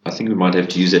I think we might have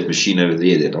to use that machine over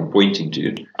there that I'm pointing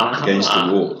to against the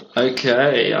wall.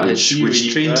 Okay,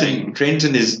 which Trenton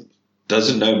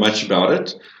doesn't know much about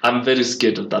it. I'm very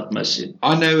scared of that machine.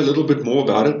 I know a little bit more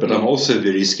about it, but I'm also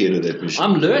very scared of that machine.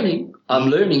 I'm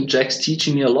learning. Jack's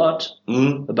teaching me a lot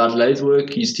about lathe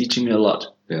work. He's teaching me a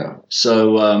lot. Yeah.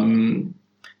 So,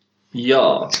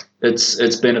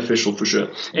 it's beneficial for sure.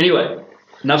 Anyway,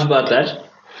 enough about that.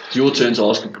 It's your turn to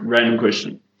ask a random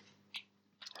question.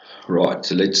 Right,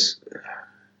 so let's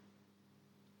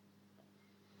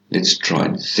try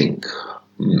and think.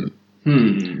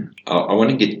 I want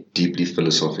to get deeply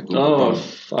philosophical. Oh,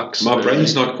 fuck. My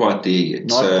brain's not quite there yet.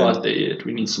 Quite there yet.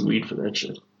 We need some weed for that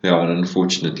shit. Yeah, and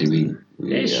unfortunately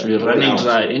we're running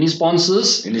dry. Any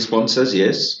sponsors? Any sponsors?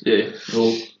 Yes. Yeah,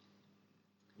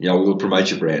 we'll promote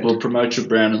your brand. We'll promote your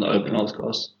brand in the open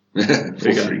podcast.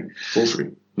 For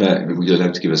free. No, you'll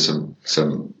have to give us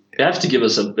some. You have to give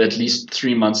us at least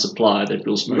 3 months supply that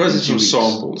we'll smoke. Because it's from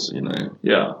samples,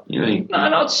 Yeah. No,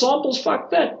 not samples.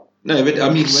 Fuck that. No, but I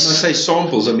mean, when I say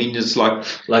samples, I mean it's like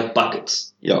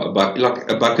buckets. Yeah, like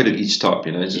a bucket of each type,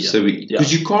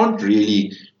 because you can't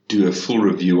really do a full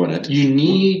review on it. You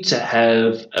need to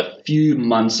have a few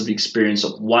months of experience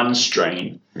of one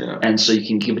strain, and so you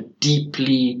can give it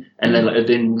deeply, and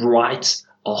then write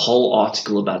a whole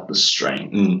article about the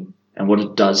strain and what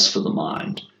it does for the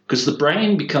mind. Because the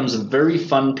brain becomes a very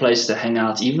fun place to hang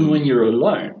out, even when you're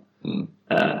alone,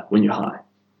 when you're high.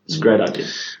 It's a great idea.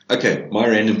 Okay, my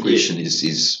random question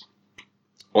is,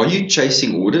 are you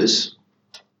chasing orders,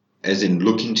 as in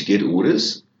looking to get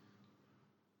orders?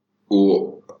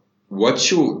 Or where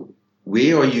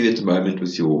are you at the moment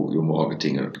with your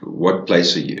marketing? What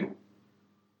place are you?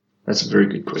 That's a very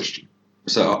good question.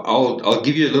 So I'll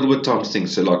give you a little bit of time to think.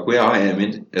 So like where I am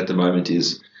in at the moment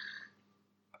is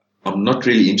I'm not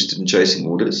really interested in chasing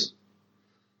orders,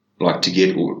 like to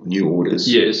get new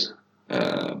orders. Yes.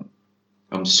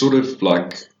 I'm sort of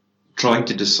like trying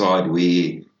to decide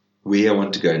where I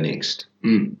want to go next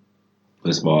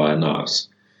with my knives.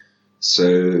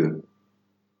 So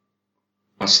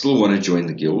I still want to join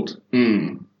the guild.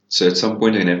 So at some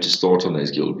point I'm gonna have to start on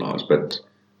those guild knives, but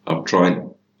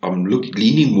I'm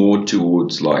leaning more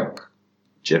towards like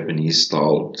Japanese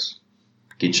styled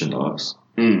kitchen knives.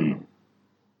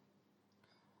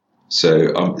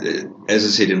 So as I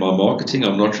said in my marketing,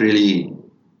 I'm not really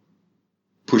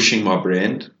pushing my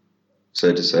brand,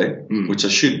 so to say, which I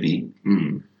should be.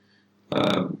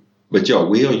 But yeah,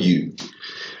 where are you?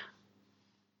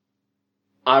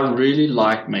 I really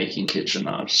like making kitchen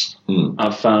knives.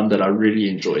 I've found that I really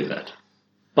enjoy that.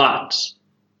 But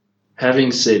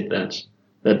having said that,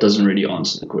 that doesn't really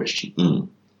answer the question.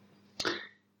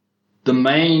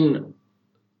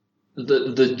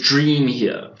 The dream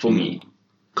here for me,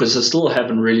 because I still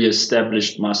haven't really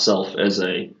established myself as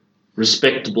a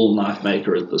respectable knife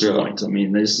maker at this point. I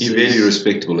mean, you're very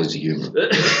respectable as a human.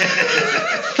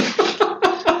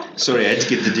 Sorry, I had to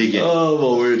get the dig in. Oh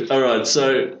my word! All right,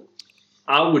 so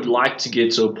I would like to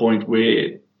get to a point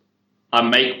where I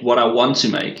make what I want to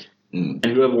make, and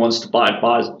whoever wants to buy it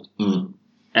buys it,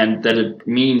 and that it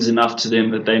means enough to them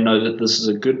that they know that this is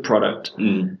a good product.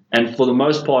 And for the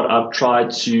most part, I've tried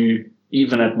to,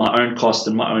 even at my own cost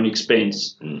and my own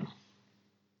expense,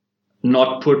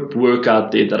 not put work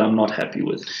out there that I'm not happy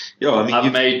with. Yeah, I mean,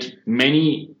 I've made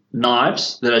many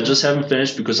knives that I just haven't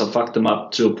finished because I fucked them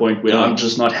up to a point where I'm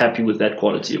just not happy with that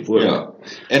quality of work. Yeah,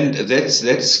 and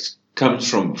that's comes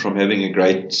from having a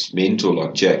great mentor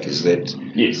like Jack. Is that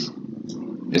yes?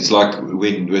 It's like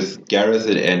when with Gareth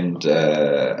and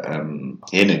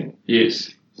Henning.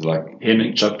 Yes. It's like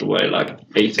Henning chucked away like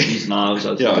 8 of these knives.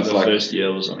 I think in the first year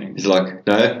or something. He's like,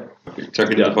 no, chuck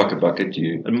it in the bucket.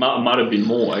 It might have been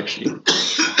more actually.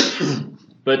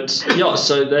 But yeah,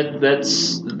 so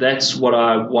that's what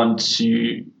I want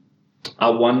to.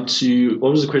 What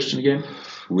was the question again?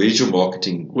 Where's your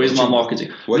marketing? Where's my marketing?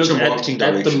 What's your marketing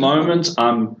direction? At the moment,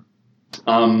 I'm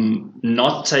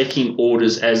not taking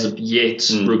orders as of yet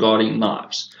regarding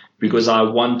knives because I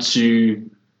want to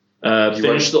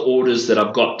finish the orders that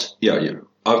I've got. Yeah.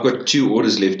 I've got 2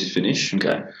 orders left to finish.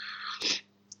 Okay.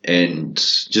 And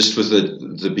just with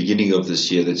the beginning of this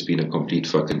year, that's been a complete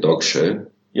fucking dog show.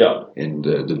 Yeah. And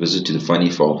the visit to the funny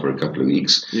farm for a couple of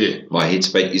weeks. Yeah. My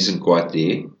headspace isn't quite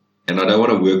there. And I don't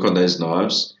want to work on those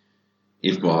knives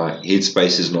if my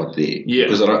headspace is not there. Yeah.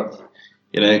 Because I don't,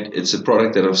 it's a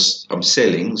product that I'm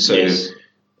selling. So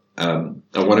I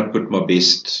want to put my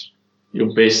best.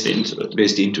 Your best into it.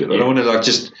 I don't want to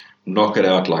just knock it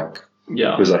out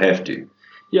because I have to.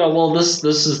 Yeah, well, this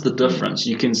is the difference.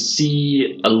 You can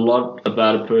see a lot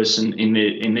about a person in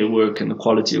their work and the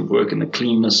quality of work and the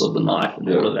cleanness of the knife and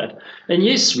all of that. And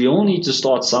yes, we all need to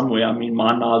start somewhere. I mean, my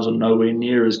knives are nowhere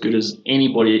near as good as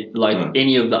anybody,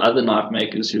 any of the other knife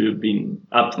makers who have been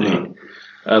up there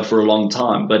for a long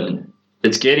time. But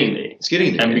it's getting there.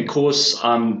 And because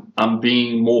I'm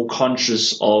being more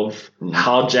conscious of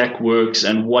how Jack works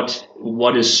and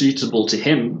what is suitable to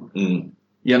him.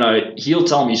 He'll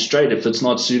tell me straight if it's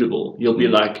not suitable. He'll be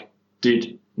like,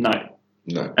 dude, no.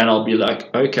 And I'll be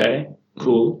like, okay,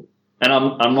 cool. And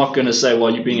I'm not going to say,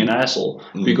 well, you're being an asshole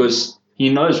because he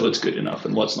knows what's good enough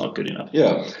and what's not good enough.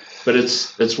 Yeah. But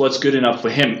it's what's good enough for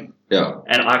him. Yeah.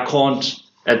 And I can't,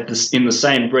 in the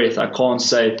same breath, I can't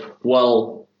say,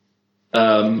 well,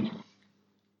 I'm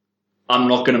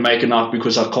not going to make enough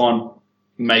because I can't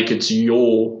make it to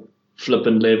your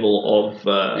flippin' level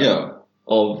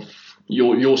of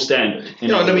your standard.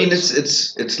 I mean,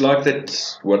 it's like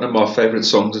that. One of my favorite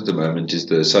songs at the moment is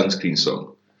the Sunscreen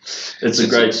song. It's a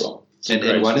great song.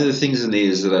 And one of the things in there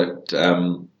is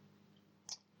that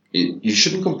you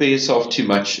shouldn't compare yourself too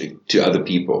much to other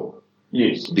people.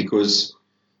 Yes. Because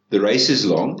the race is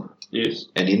long. Yes.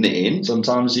 And in the end,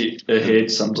 sometimes you're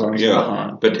ahead, sometimes you're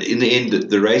behind. But in the end,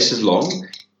 the race is long,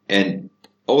 and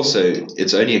also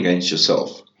it's only against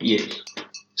yourself. Yeah.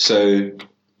 So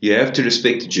you have to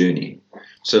respect the journey.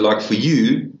 So, like for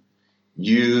you're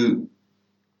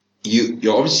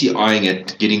obviously eyeing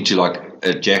at getting to like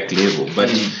a Jack level, but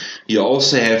you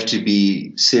also have to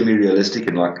be semi-realistic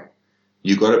and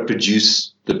you got to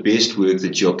produce the best work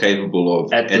that you're capable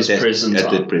of at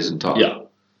that present time.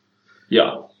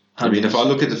 Yeah. 100%. I mean, if I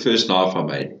look at the first knife I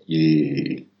made,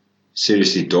 you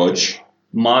seriously dodge.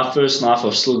 My first knife,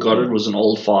 I've still got it, was an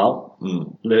old file,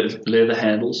 leather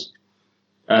handles.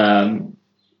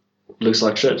 Looks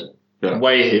like shit. Yeah.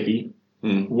 Way heavy,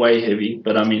 way heavy,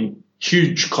 but I mean,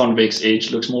 huge convex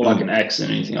edge, looks more like an axe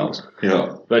than anything else.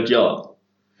 Yeah. But yeah.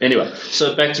 Anyway,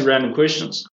 so back to random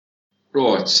questions.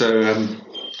 Right, so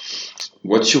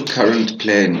what's your current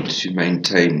plan to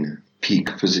maintain peak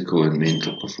physical and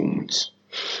mental performance?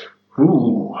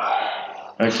 Ooh,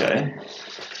 okay.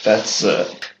 That's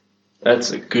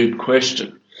a good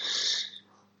question.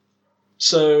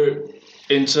 So,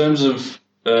 in terms of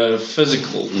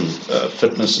physical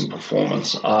fitness and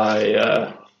performance,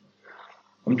 I'm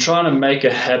trying to make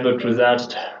a habit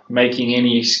without making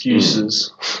any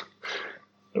excuses.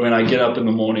 When I get up in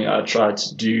the morning, I try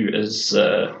to do as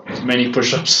many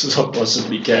push-ups as I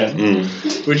possibly can,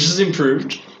 which has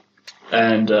improved,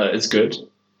 and it's good.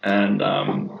 And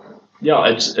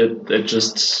it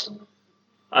just.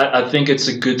 I think it's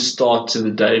a good start to the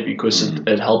day because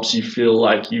it helps you feel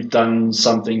like you've done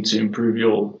something to improve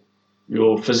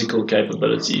your physical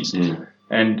capabilities.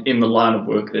 And in the line of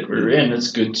work that we're in,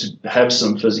 it's good to have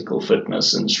some physical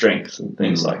fitness and strength and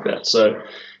things like that. So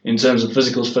in terms of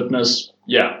physical fitness,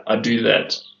 yeah, I do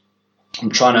that. I'm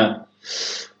trying to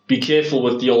be careful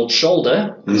with the old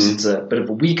shoulder because it's a bit of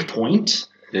a weak point.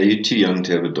 Yeah, you're too young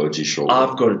to have a dodgy shoulder.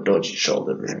 I've got a dodgy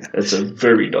shoulder. It's a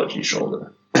very dodgy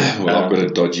shoulder. Well, I've got a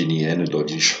dodgy knee and a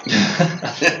dodgy shoulder.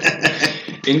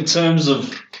 In terms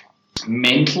of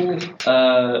mental,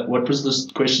 what was this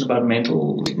question about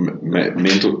mental?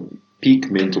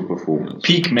 Peak mental performance.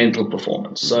 Peak mental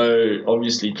performance. So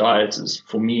obviously diet is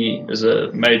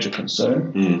a major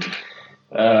concern.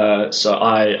 So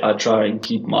I try and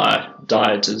keep my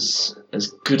diet as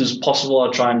good as possible.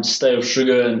 I try and stay off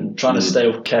sugar and trying to stay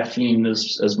off caffeine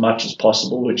as much as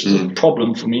possible, which is a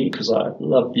problem for me because I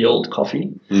love the old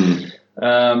coffee.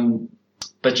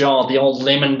 But yeah, the old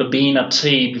lemon verbena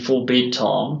tea before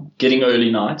bedtime, getting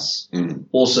early nights,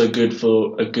 also good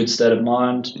for a good state of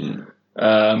mind.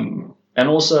 And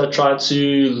also try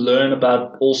to learn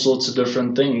about all sorts of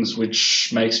different things,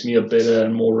 which makes me a better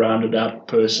and more rounded out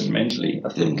person mentally, I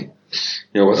think.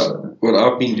 Yeah, what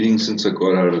I've been doing since I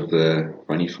got out of the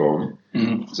funny farm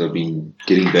is I've been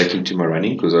getting back into my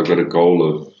running because I've got a goal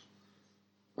of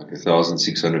like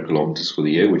 1,600 kilometers for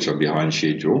the year, which I'm behind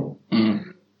schedule.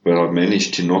 But I've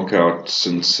managed to knock out,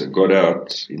 since I got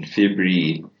out in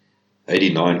February,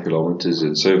 89 kilometers,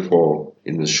 and so far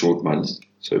in this short month,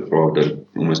 so far I've done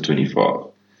almost 25.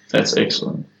 That's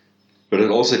excellent. But it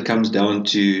also comes down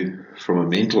to, from a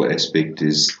mental aspect,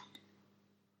 is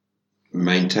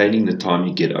maintaining the time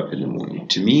you get up in the morning.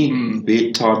 To me,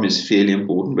 bedtime is fairly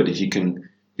important, but if you can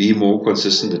be more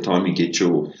consistent the time you get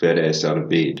your fat ass out of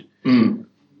bed,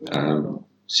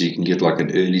 so you can get like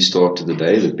an early start to the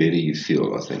day, the better you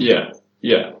feel, I think. Yeah.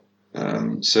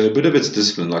 So a bit of it's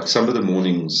discipline. Like some of the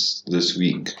mornings this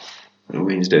week,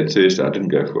 Wednesday and Thursday, I didn't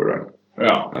go for a run.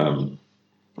 Yeah.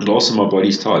 And also my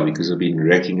body's tired because I've been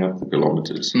racking up the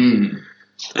kilometers.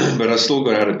 But I still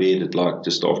got out of bed at like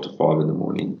just after 5 in the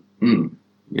morning.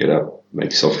 Get up,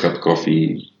 make yourself a cup of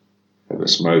coffee, have a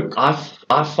smoke. I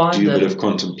find do that a bit of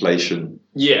contemplation.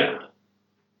 Yeah.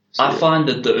 So, I find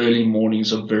that the early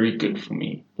mornings are very good for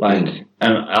me. And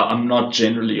I'm not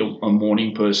generally a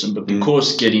morning person, but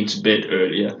because getting to bed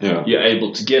earlier, you're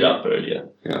able to get up earlier.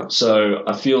 Yeah. So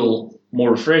I feel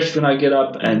more refreshed when I get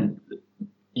up, and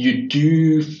you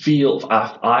do feel,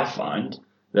 I find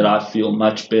that I feel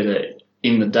much better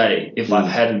in the day if I've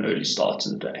had an early start to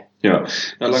the day. Yeah.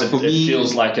 Now, like for me, it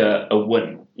feels like a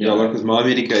win. Yeah, like with my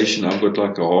medication, I've got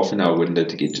like a half an hour window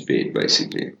to get to bed,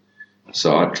 basically.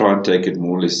 So I try and take it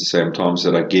more or less the same time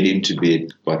so that I get into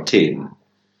bed by 10.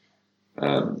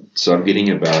 So I'm getting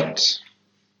about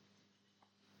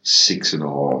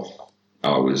 6.5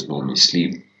 hours normally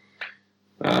sleep,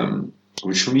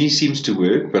 which for me seems to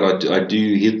work, but I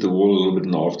do hit the wall a little bit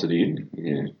in the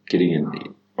afternoon,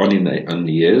 getting on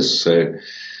the ears, so a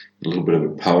little bit of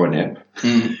a power nap.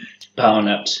 Power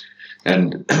naps.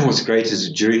 And what's great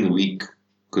is during the week,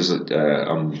 because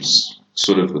I'm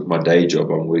sort of with my day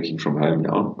job, I'm working from home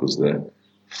now because the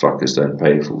fuckers don't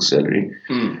pay a full salary.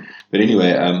 But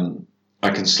anyway, I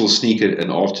can still sneak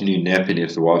an afternoon nap in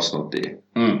if the wife's not there.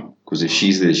 Because if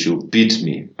she's there, she'll beat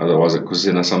me. Otherwise, because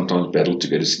then I sometimes battle to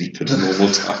go to sleep at a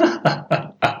normal time.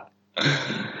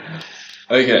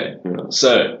 Okay,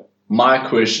 so my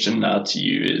question now to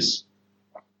you is,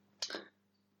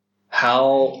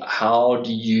 how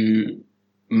do you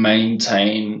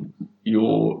maintain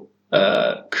your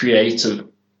creative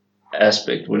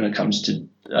aspect when it comes to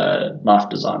knife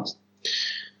designs?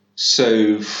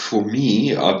 So for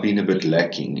me, I've been a bit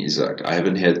lacking. Is that I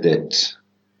haven't had that.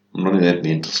 I'm not in that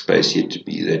mental space yet to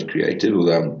be that creative.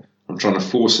 Although I'm trying to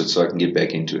force it so I can get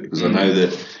back into it because I know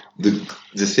that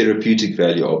the therapeutic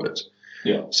value of it.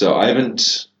 Yeah. So I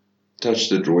haven't touch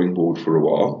the drawing board for a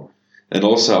while. And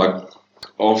also,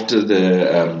 after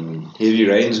the heavy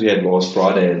rains we had last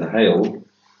Friday and the hail,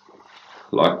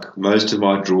 like most of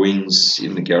my drawings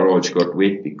in the garage got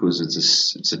wet because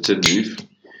it's a tin roof.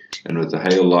 And with the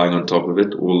hail lying on top of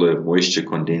it, all the moisture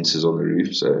condenses on the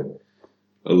roof. So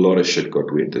a lot of shit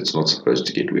got wet that's not supposed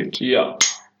to get wet. Yeah.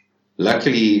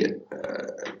 Luckily,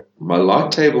 my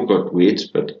light table got wet,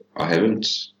 but I haven't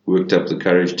worked up the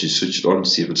courage to switch it on to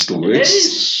see if it still works.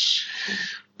 Yes.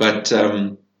 But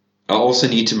I also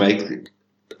need to make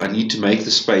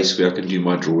the space where I can do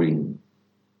my drawing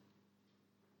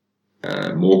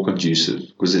more conducive,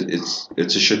 because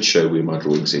it's a shit show where my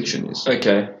drawing section is.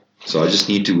 Okay. So I just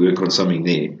need to work on something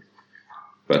there.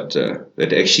 But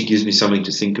that actually gives me something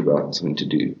to think about and something to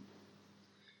do.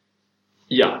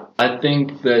 Yeah, I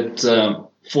think that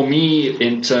for me,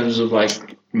 in terms of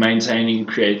like maintaining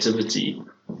creativity,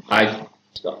 I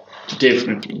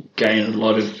definitely gain a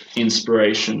lot of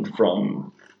inspiration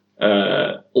from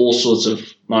all sorts of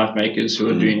knife makers who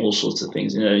are doing all sorts of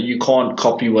things. You know, you can't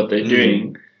copy what they're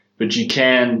doing, but you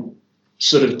can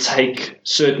sort of take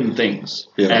certain things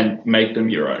and make them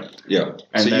your own. Yeah.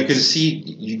 And so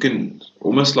you can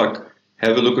almost like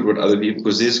have a look at what other people,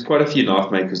 because there's quite a few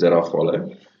knife makers that I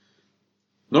follow.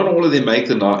 Not all of them make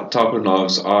the type of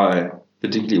knives I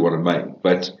particularly want to make,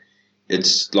 but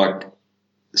it's like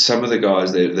some of the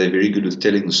guys, they're very good with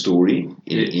telling the story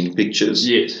in pictures.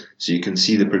 Yes. So you can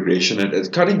see the progression.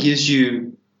 It kind of gives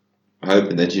you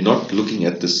hope in that you're not looking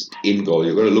at this end goal.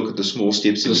 You've got to look at the small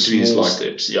steps in between. Small like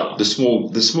steps, yeah. The small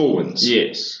wins.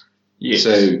 Yes. Yes. So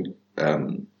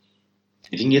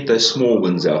if you can get those small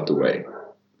wins out the way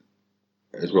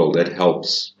as well, that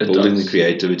helps. Building the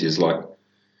creativity is like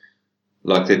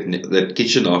that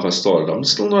kitchen knife I started. I'm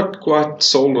still not quite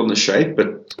sold on the shape,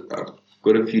 but I've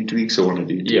got a few tweaks I want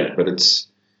to do. Yeah. But it's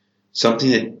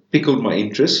something that pickled my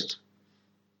interest.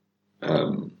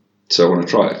 So I want to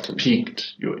try it.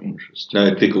 Piqued your interest. No,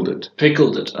 it pickled it.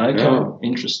 Pickled it. Okay. Yeah.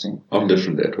 Interesting. I'm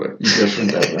different that way. You're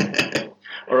different that way.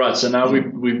 All right. So now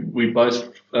we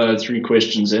both 3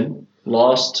 questions in.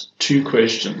 Last 2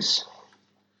 questions.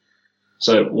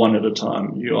 So one at a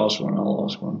time. You ask one, I'll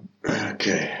ask one.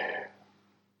 Okay.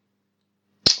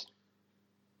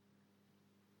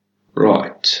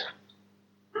 Right.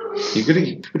 You're going to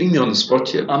keep putting me on the spot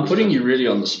here. I'm putting you really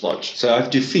on the spot. So I have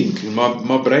to think.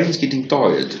 My brain's getting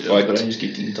tired. Your brain's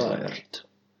getting tired.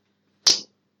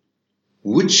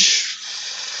 Which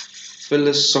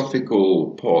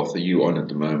philosophical path are you on at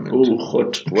the moment? Oh,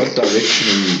 God. What direction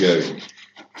are you going?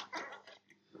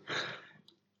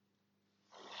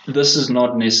 This is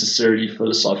not necessarily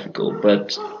philosophical,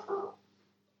 but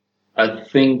I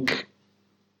think,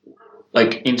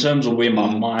 like, in terms of where my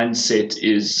mindset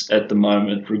is at the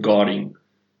moment regarding,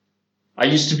 I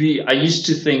used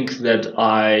to think that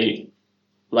I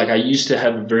used to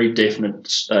have a very definite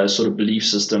sort of belief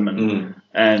system,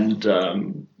 and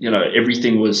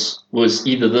everything was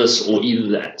either this or either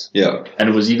that. Yeah. And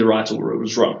it was either right or it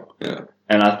was wrong. Yeah.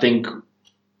 And I think,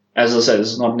 as I say,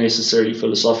 this is not necessarily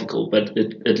philosophical, but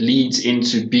it leads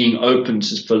into being open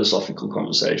to philosophical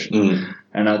conversation.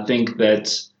 And I think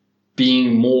that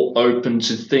being more open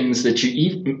to things that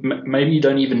maybe you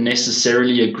don't even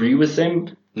necessarily agree with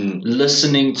them,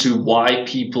 listening to why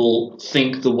people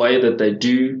think the way that they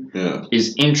do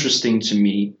is interesting to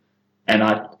me, and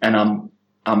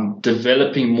I'm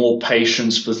developing more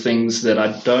patience for things that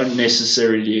I don't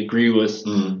necessarily agree with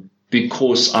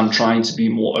because I'm trying to be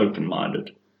more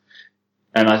open-minded.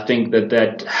 And I think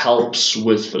that helps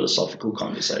with philosophical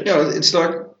conversation. Yeah, it's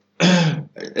like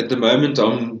at the moment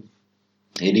I'm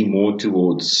heading more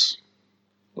towards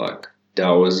like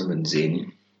Taoism and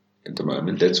Zen at the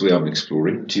moment. That's where I'm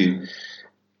exploring to.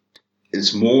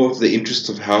 It's more of the interest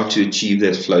of how to achieve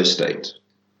that flow state.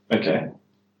 Okay.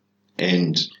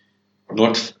 And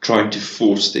not trying to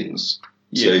force things.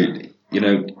 Yeah.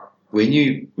 So, when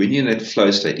you're in that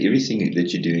flow state, everything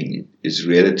that you're doing is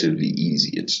relatively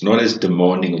easy. It's not as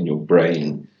demanding on your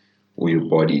brain or your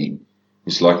body.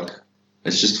 It's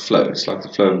just flow. It's like the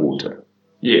flow of water.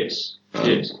 Yes.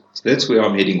 Yes. So that's where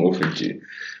I'm heading off into.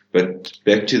 But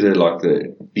back to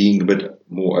the being a bit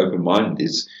more open-minded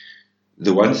is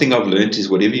the one thing I've learned is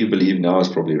whatever you believe now is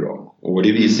probably wrong, or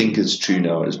whatever you think is true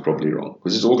now is probably wrong,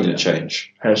 because it's all going to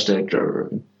change. Hashtag Joe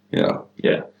Rogan. Yeah.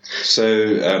 Yeah.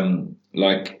 So,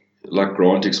 like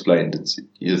Grant explained,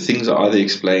 things are either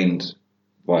explained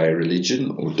by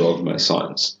religion or dogma,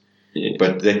 science. Yeah.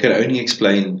 But they can only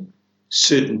explain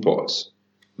certain parts.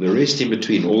 The rest in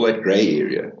between, all that grey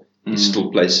area, is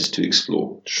still places to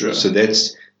explore. Sure. So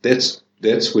that's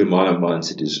where my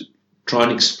mindset is try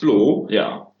and explore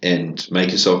Yeah. and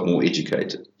make yourself more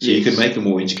educated. So you can make a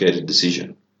more educated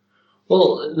decision.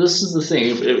 Well, this is the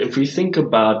thing. If we think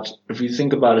about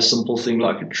a simple thing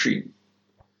like a tree,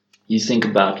 you think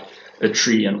about a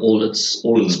tree and all its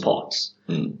parts.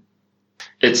 Mm.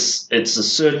 It's a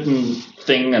certain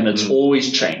thing, and it's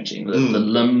always changing. The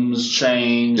limbs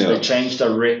change. Yeah. They change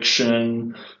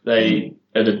direction. It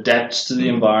adapts to the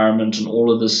environment, and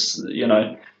all of this.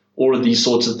 All of these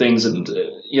sorts of things, and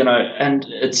and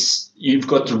you've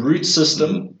got the root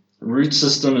system. Root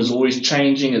system is always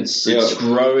changing. It's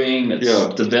growing.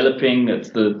 It's developing. It's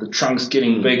the trunk's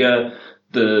getting bigger.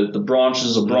 The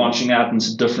branches are branching out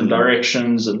into different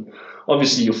directions, and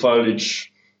obviously your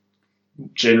foliage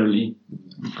generally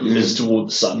is toward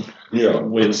the sun,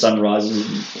 where the sun rises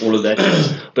and all of that.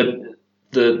 But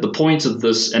the point of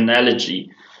this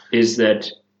analogy is that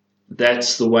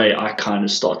that's the way I kind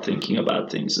of start thinking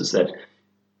about things. Is that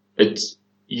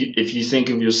if you think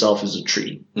of yourself as a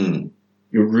tree.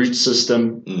 Your root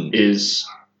system is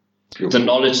the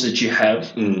knowledge that you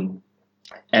have,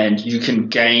 and you can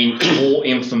gain more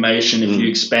information if you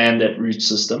expand that root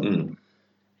system.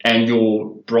 And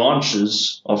your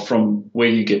branches are from where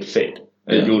you get fed,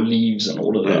 your leaves and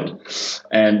all of that.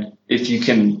 And if you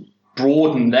can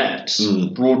broaden that,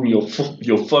 broaden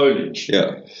your foliage,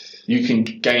 you can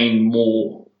gain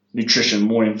more nutrition,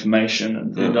 more information.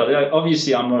 And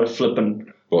obviously, I'm not a flippant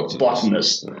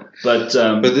botanist, but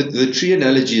the tree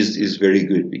analogy is very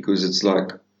good, because it's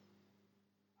like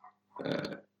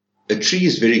a tree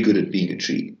is very good at being a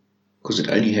tree because it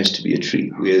only has to be a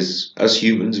tree, whereas us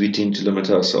humans, we tend to limit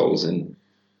ourselves and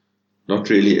not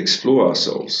really explore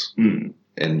ourselves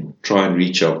and try and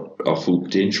reach our full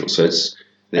potential. So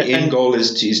the end goal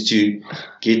is to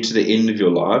get to the end of your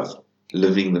life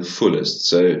living the fullest.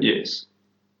 So yes.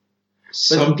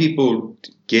 Some people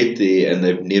get there and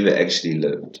they've never actually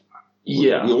lived.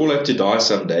 Yeah. We all have to die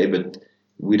someday, but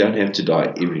we don't have to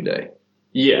die every day.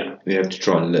 Yeah. We have to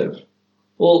try and live.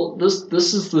 Well,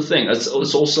 this is the thing. It's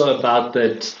also about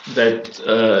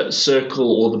that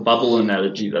circle or the bubble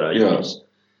analogy that I use.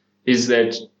 Is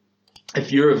that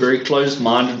if you're a very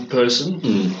closed-minded person,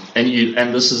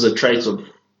 and this is a trait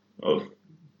of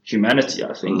humanity,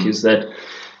 I think, is that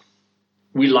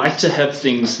we like to have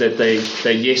things that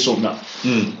they're yes or no.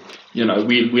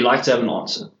 We like to have an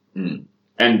answer.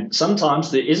 And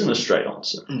sometimes there isn't a straight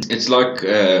answer. It's like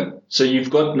so you've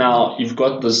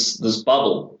got this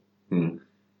bubble.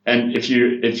 And if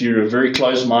you're a very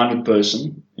closed-minded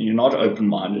person, and you're not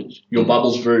open-minded, your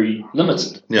bubble's very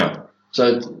limited. Yeah.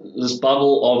 So this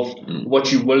bubble of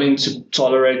what you're willing to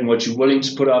tolerate and what you're willing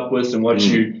to put up with and what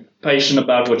you're patient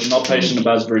about, what you're not patient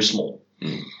about is very small.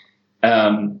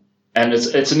 And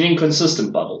it's an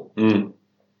inconsistent bubble.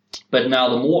 But now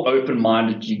the more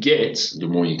open-minded you get, the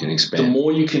more you can expand. The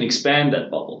more you can expand that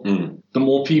bubble. The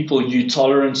more people you're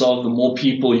tolerant of, the more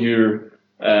people you're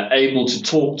able to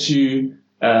talk to.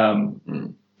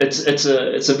 It's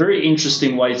a very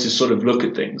interesting way to sort of look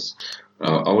at things.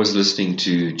 I was listening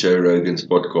to Joe Rogan's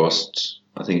podcast.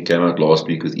 I think it came out last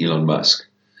week with Elon Musk,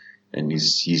 and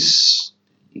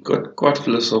he got quite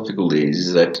philosophical there.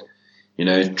 Is that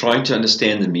trying to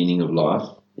understand the meaning of life,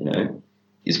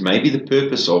 is maybe the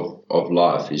purpose of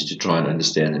life is to try and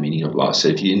understand the meaning of life. So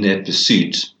if you're in that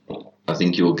pursuit, I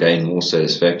think you'll gain more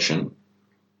satisfaction.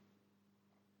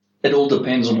 It all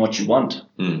depends on what you want.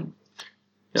 Yeah.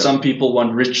 Some people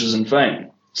want riches and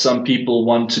fame. Some people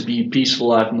want to be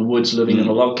peaceful out in the woods living in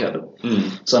a log cabin.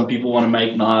 Some people want to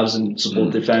make knives and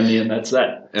support their family, and that's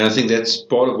that. And I think that's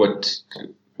part of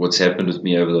what's happened with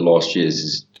me over the last years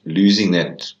is losing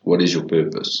that, what is your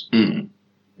purpose?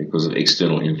 Because of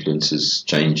external influences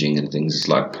changing and things. It's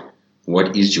like,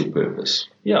 what is your purpose?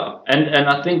 Yeah, and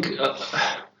I think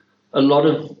a lot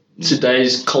of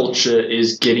today's culture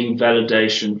is getting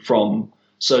validation from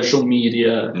social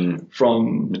media,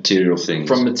 from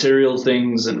material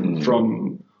things, and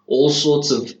from all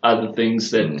sorts of other things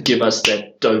that give us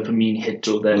that dopamine hit,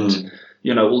 or that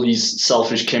all these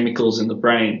selfish chemicals in the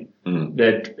brain.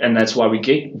 And that's why we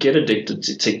get addicted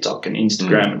to TikTok and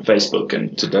Instagram and Facebook,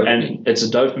 and it's a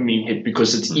dopamine hit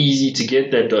because it's easy to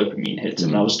get that dopamine hit.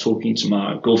 And I was talking to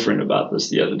my girlfriend about this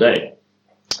the other day.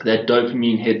 That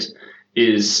dopamine hit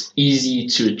is easy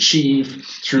to achieve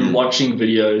through watching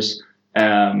videos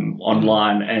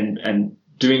online and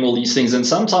doing all these things. And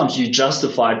sometimes you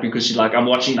justify it because you're like, I'm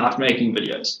watching knife making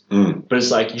videos. But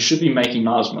it's like, you should be making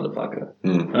knives, motherfucker,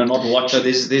 and not watching.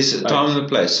 So there's a time and a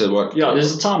place. So what? Yeah,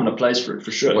 there's a time and a place for it,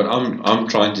 for sure. What I'm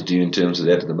trying to do in terms of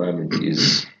that at the moment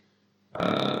is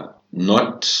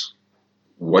not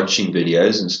watching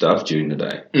videos and stuff during the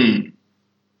day. I'm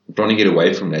trying to get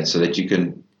away from that so that you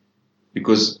can,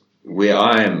 because where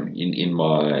I am in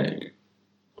my,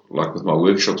 like with my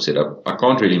workshop setup, I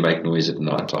can't really make noise at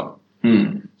night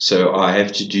time. So I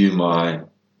have to do my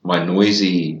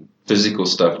noisy physical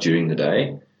stuff during the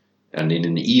day, and then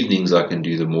in the evenings I can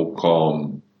do the more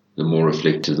calm, the more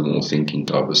reflective, the more thinking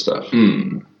type of stuff.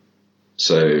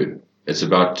 So it's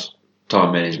about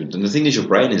time management. And the thing is, your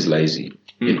brain is lazy.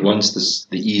 It wants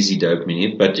the easy dopamine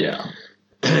hit, but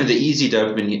the easy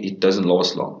dopamine hit, it doesn't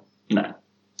last long. No.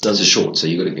 It's short, so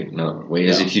you got to get another.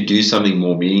 Whereas if you do something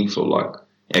more meaningful, like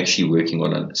actually working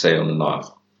on a knife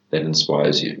that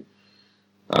inspires you,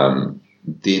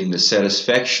 then the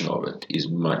satisfaction of it is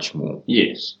much more.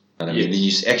 Yes. And I mean, then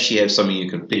you actually have something you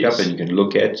can pick up and you can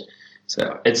look at.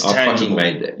 So it's I tangible. fucking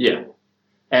made that. Yeah.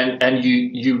 And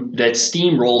you that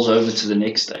steam rolls over to the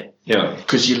next day. Yeah.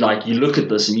 Because you look at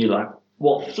this and you're like,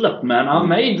 well, flip, man, I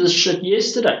made this shit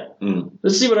yesterday.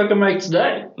 Let's see what I can make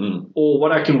today. Or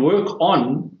what I can work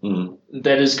on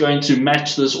that is going to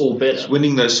match this all better. It's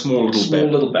winning those small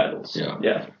little battles.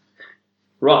 Yeah.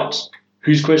 Right.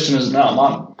 Whose question is it now?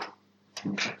 Mine.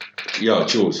 Yeah,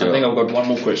 it's yours. I think I've got one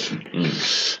more question.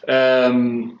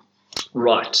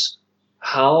 Right.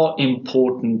 How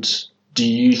important do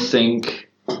you think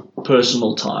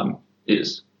personal time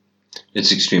is?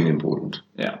 It's extremely important.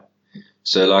 Yeah.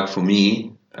 So, like for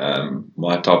me,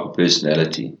 my type of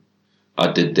personality,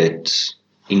 I did that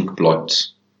ink blot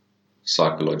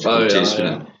psychological test.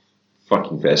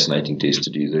 Fucking fascinating test to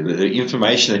do. The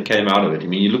information that came out of it. I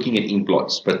mean, you're looking at ink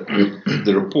blots, but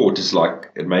the report is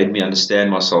like, it made me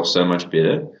understand myself so much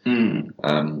better.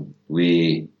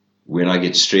 When I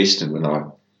get stressed and when I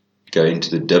go into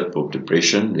the dip of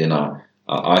depression, then I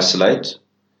isolate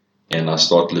and I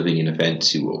start living in a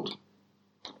fantasy world.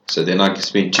 So then I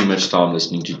spend too much time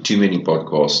listening to too many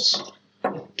podcasts,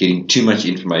 getting too much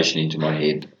information into my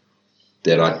head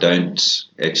that I don't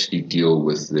actually deal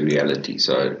with the reality.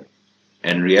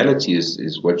 And reality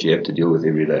is what you have to deal with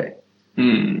every day.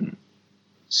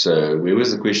 So where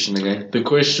was the question again? The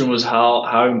question was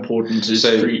how important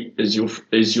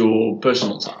is your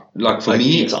personal time? Like for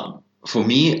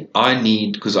me, I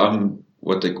need, because I'm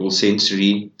what they call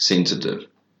sensory sensitive.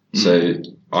 So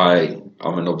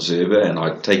I'm an observer and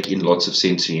I take in lots of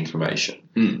sensory information,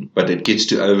 but it gets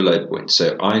to overload point.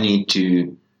 So I need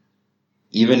to,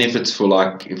 even if it's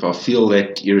if I feel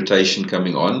that irritation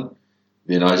coming on,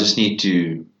 then I just need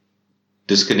to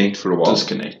disconnect for a while.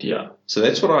 Yeah. So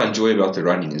that's what I enjoy about the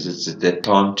running, is it's at that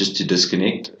time just to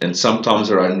disconnect. And sometimes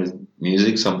I run with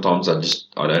music, sometimes I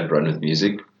don't run with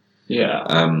music. Yeah.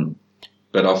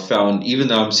 But I've found, even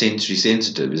though I'm sensory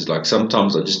sensitive, is like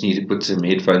sometimes I just need to put some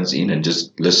headphones in and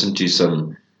just listen to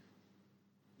some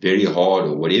very hard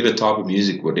or whatever type of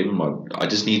music, I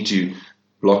just need to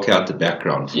block out the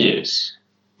background for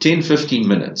 10, 15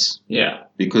 minutes. Yeah.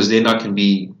 Because then I can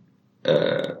be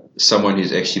someone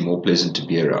who's actually more pleasant to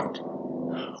be around.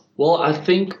 Well, I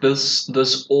think this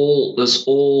all is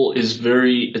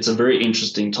it's a very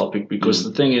interesting topic, because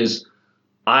the thing is,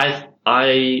 I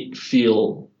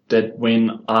feel that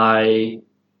when I,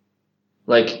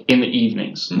 like in the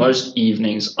evenings, most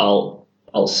evenings I'll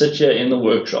sit here in the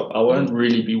workshop. I won't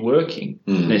really be working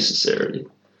necessarily,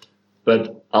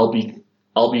 but I'll be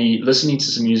listening to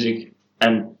some music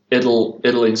and it'll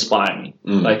inspire me.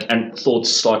 And thoughts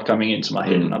start coming into my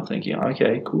head and I'm thinking,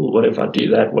 okay, cool. What if I do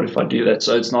that? What if I do that?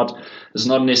 So it's not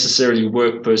necessarily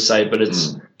work per se, but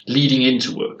it's leading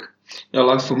into work. Now,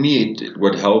 like for me,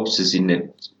 what helps is in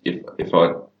that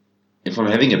if I'm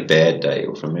having a bad day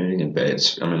or if I'm in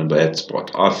a bad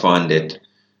spot, I find that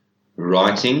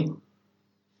writing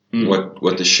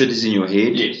what the shit is in your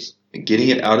head, getting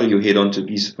it out of your head onto a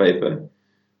piece of paper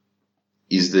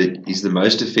is the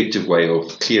most effective way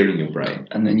of clearing your brain.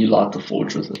 And then you light the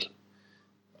forge with it.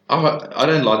 I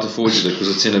don't light the forge with it because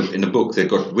it's in a book that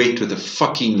got wet with a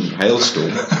fucking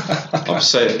hailstorm. I'm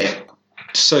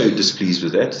so displeased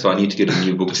with that, so I need to get a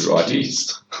new book to write.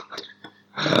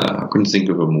 I couldn't think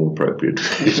of a more appropriate.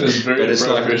 It's very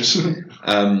appropriate.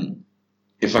 Like,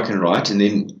 if I can write, and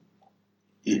then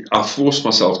I force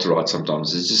myself to write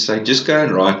sometimes. It's just go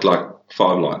and write like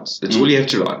 5 lines. That's all you have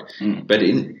to write. But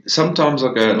sometimes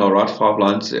I'll go and I'll write 5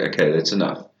 lines. Okay, that's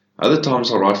enough. Other times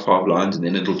I'll write 5 lines and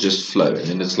then it'll just flow. And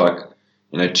then it's like,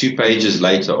 2 pages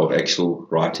later of actual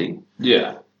writing.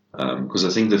 Yeah. Because I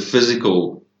think the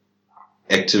physical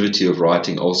activity of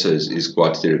writing also is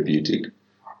quite therapeutic.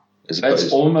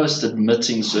 It's almost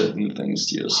admitting certain things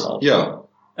to yourself. Yeah.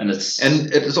 And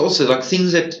it's also like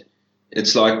things that,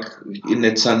 it's like in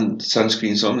that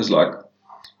Sunscreen song is like,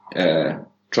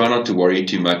 try not to worry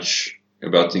too much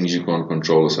about things you can't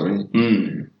control or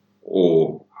something.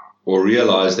 Or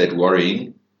realize that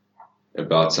worrying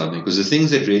about something, because the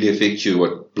things that really affect you,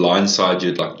 what blindside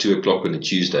you at like 2 o'clock on a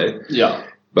Tuesday. Yeah.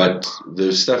 But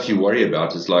the stuff you worry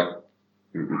about is like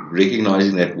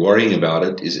recognizing that worrying about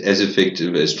it is as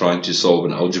effective as trying to solve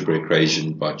an algebra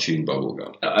equation by chewing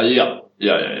bubblegum.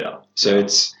 Yeah. So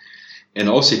it's, and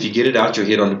also if you get it out your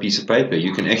head on a piece of paper,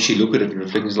 you can actually look at it and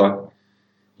reflect. It's like,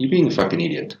 you're being a fucking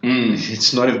idiot.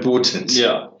 It's not important.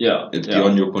 Yeah. It's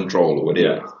beyond your control or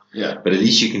whatever. Yeah. But at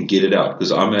least you can get it out,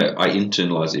 because I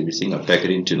internalize everything. I pack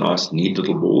it into nice, neat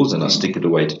little balls, and I stick it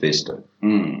away to fester.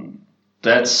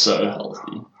 That's so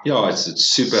healthy. Yeah, it's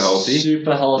super healthy.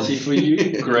 Super healthy for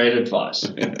you. Great advice.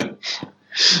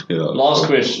 Yeah. Last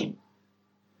question.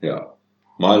 Yeah.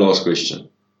 My last question.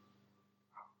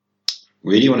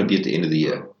 Where do you want to be at the end of the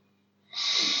year?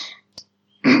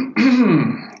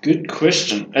 Good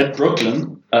question. At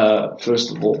Brooklyn,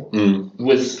 first of all,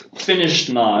 with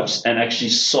finished knives and actually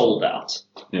sold out.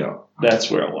 Yeah. That's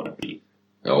where I want to be.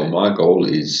 Well, my goal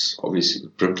is, obviously,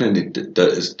 Brooklyn, it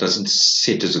doesn't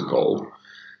set as a goal.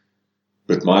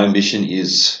 But my ambition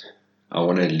is I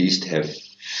want to at least have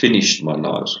finished my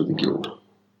knives with the guild.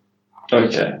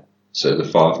 Okay. So the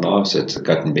 5 knives, that's the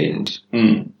cut and bend,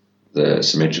 the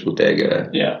symmetrical dagger,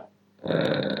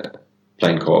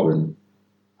 plain carbon,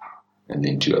 and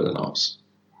then 2 other knives.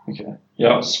 Okay.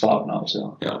 Yeah, it's 5 knives,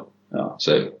 Yeah.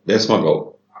 So that's my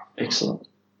goal. Excellent.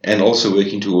 And also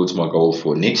working towards my goal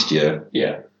for next year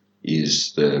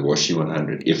is the Washi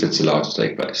 100, if it's allowed to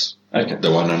take place. Okay. The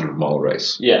 100-mile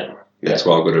race. Yeah. That's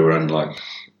why I've got to run, like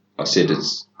I said,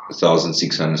 it's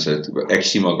 1,600. So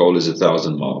actually my goal is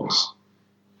 1,000 miles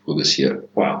for this year.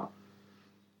 Wow.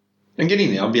 I'm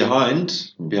getting there. I'm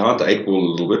behind the 8 ball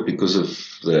a little bit because of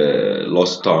the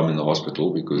lost time in the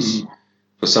hospital, because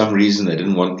for some reason they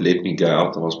didn't want to let me go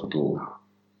out the hospital,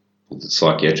 the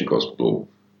psychiatric hospital.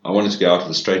 I wanted to go out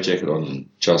with a straitjacket on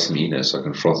Chelsea so I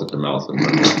can froth at the mouth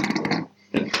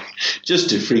and just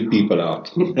to freak people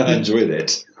out. I enjoy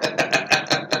that.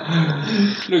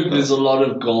 Look, there's a lot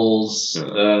of goals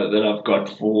that I've got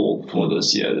for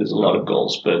this year. There's a lot of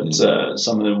goals, but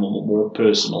some of them are more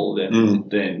personal than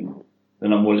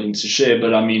I'm willing to share.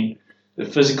 But I mean, the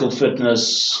physical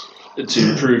fitness to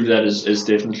improve that is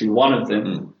definitely one of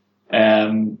them.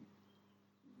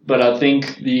 But I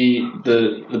think the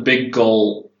big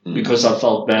goal, because I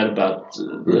felt bad about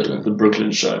the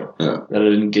Brooklyn show, that I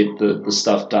didn't get the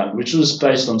stuff done, which was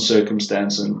based on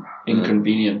circumstance and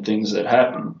inconvenient things that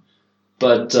happened.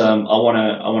 But I want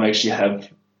to actually have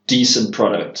decent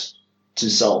product to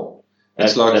sell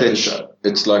at the show.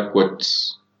 It's like what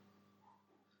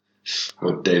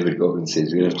David Goggins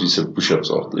says. We're going to have to do some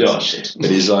push-ups after this. Yeah, shit. But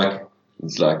it's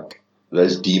like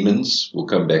those demons will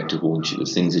come back to haunt you. The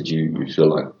things that you feel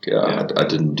like I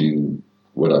didn't do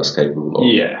what I was capable of.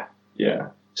 Yeah.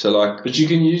 So but you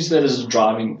can use that as a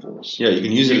driving force. Yeah, you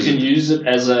can use it. You can use it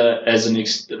as a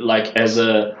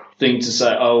thing to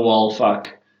say, oh well,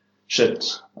 fuck,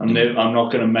 shit, I'm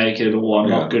not going to make it, or I'm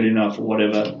not good enough, or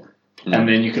whatever. And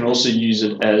then you can also use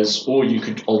it or you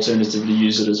could alternatively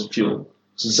use it as a fuel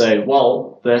to say,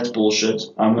 well, that's bullshit.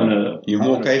 You're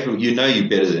more capable. You know you're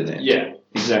better than that. Yeah,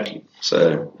 exactly.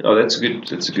 So, that's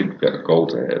a good goal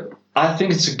to have. I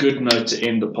think it's a good note to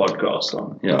end the podcast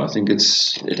on. Yeah, I think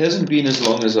it hasn't been as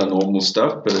long as our normal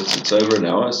stuff, but it's over an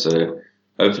hour, so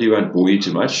hopefully we won't bore you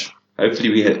too much.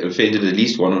 Hopefully we have offended at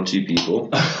least 1 or 2 people.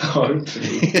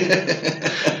 Hopefully.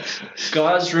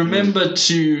 Guys, remember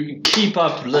to keep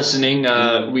up listening.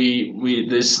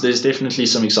 There's definitely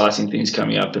some exciting things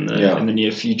coming up in the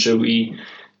near future. We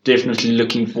definitely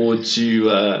looking forward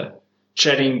to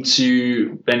chatting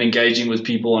to and engaging with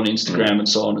people on Instagram and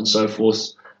so on and so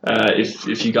forth.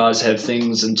 If you guys have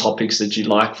things and topics that you'd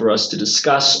like for us to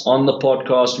discuss on the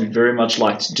podcast, we'd very much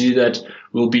like to do that.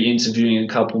 We'll be interviewing a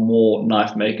couple more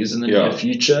knife makers in the near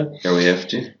future. Yeah, we have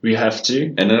to. We have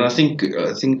to. And then I think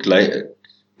later,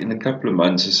 in a couple of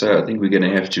months or so, I think we're going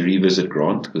to have to revisit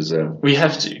Grant, because we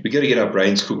have to. We've got to get our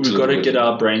brains cooked. We've got to get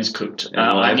our brains cooked.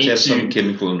 I need to have some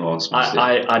chemical enhancements.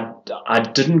 I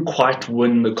didn't quite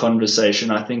win the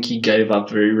conversation. I think he gave up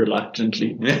very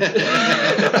reluctantly.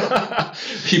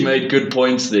 He made good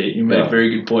points there. He made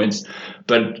very good points.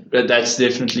 But that's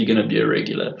definitely going to be a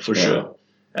regular, for sure.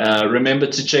 Remember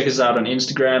to check us out on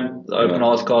Instagram, the Open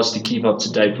Hearthcast, to keep up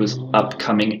to date with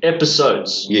upcoming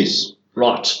episodes. Yes.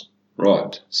 Right.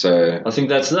 So I think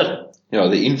that's it. Yeah,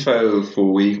 the info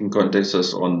for where you can contact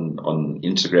us on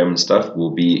Instagram and stuff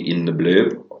will be in the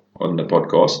blurb on the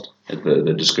podcast, at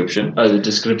the description. Oh, the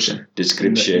description.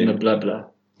 In the blah blah.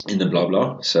 In the blah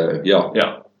blah. So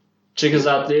yeah. Check us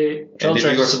out there. Trail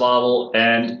Track Survival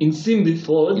and in Simbi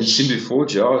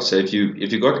Forge. Yeah. So if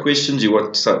you got questions, you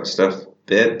want stuff,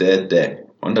 there.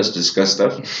 want us to discuss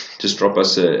stuff, just drop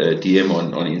us a DM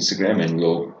on Instagram, and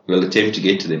we'll attempt to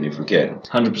get to them if we can.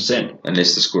 100%.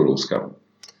 Unless the squirrels come.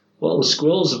 Well, the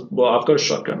squirrels. Well, I've got a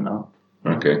shotgun now.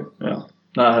 Okay. Yeah.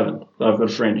 No, I haven't. But I've got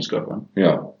a friend who's got one.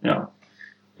 Yeah. Yeah.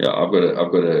 Yeah. I've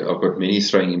got many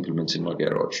throwing implements in my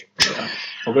garage. Yeah.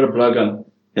 I've got a blowgun.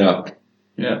 Yeah.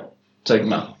 Yeah. Take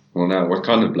them out. Well, now, what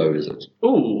kind of blow is it?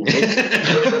 Ooh.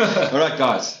 All right,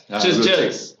 guys.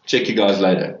 Cheers. Check you guys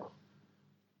later.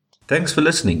 Thanks for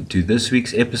listening to this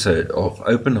week's episode of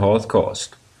Open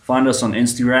Hearthcast. Find us on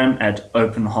Instagram at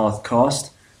Open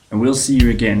Hearthcast, and we'll see you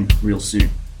again real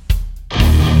soon.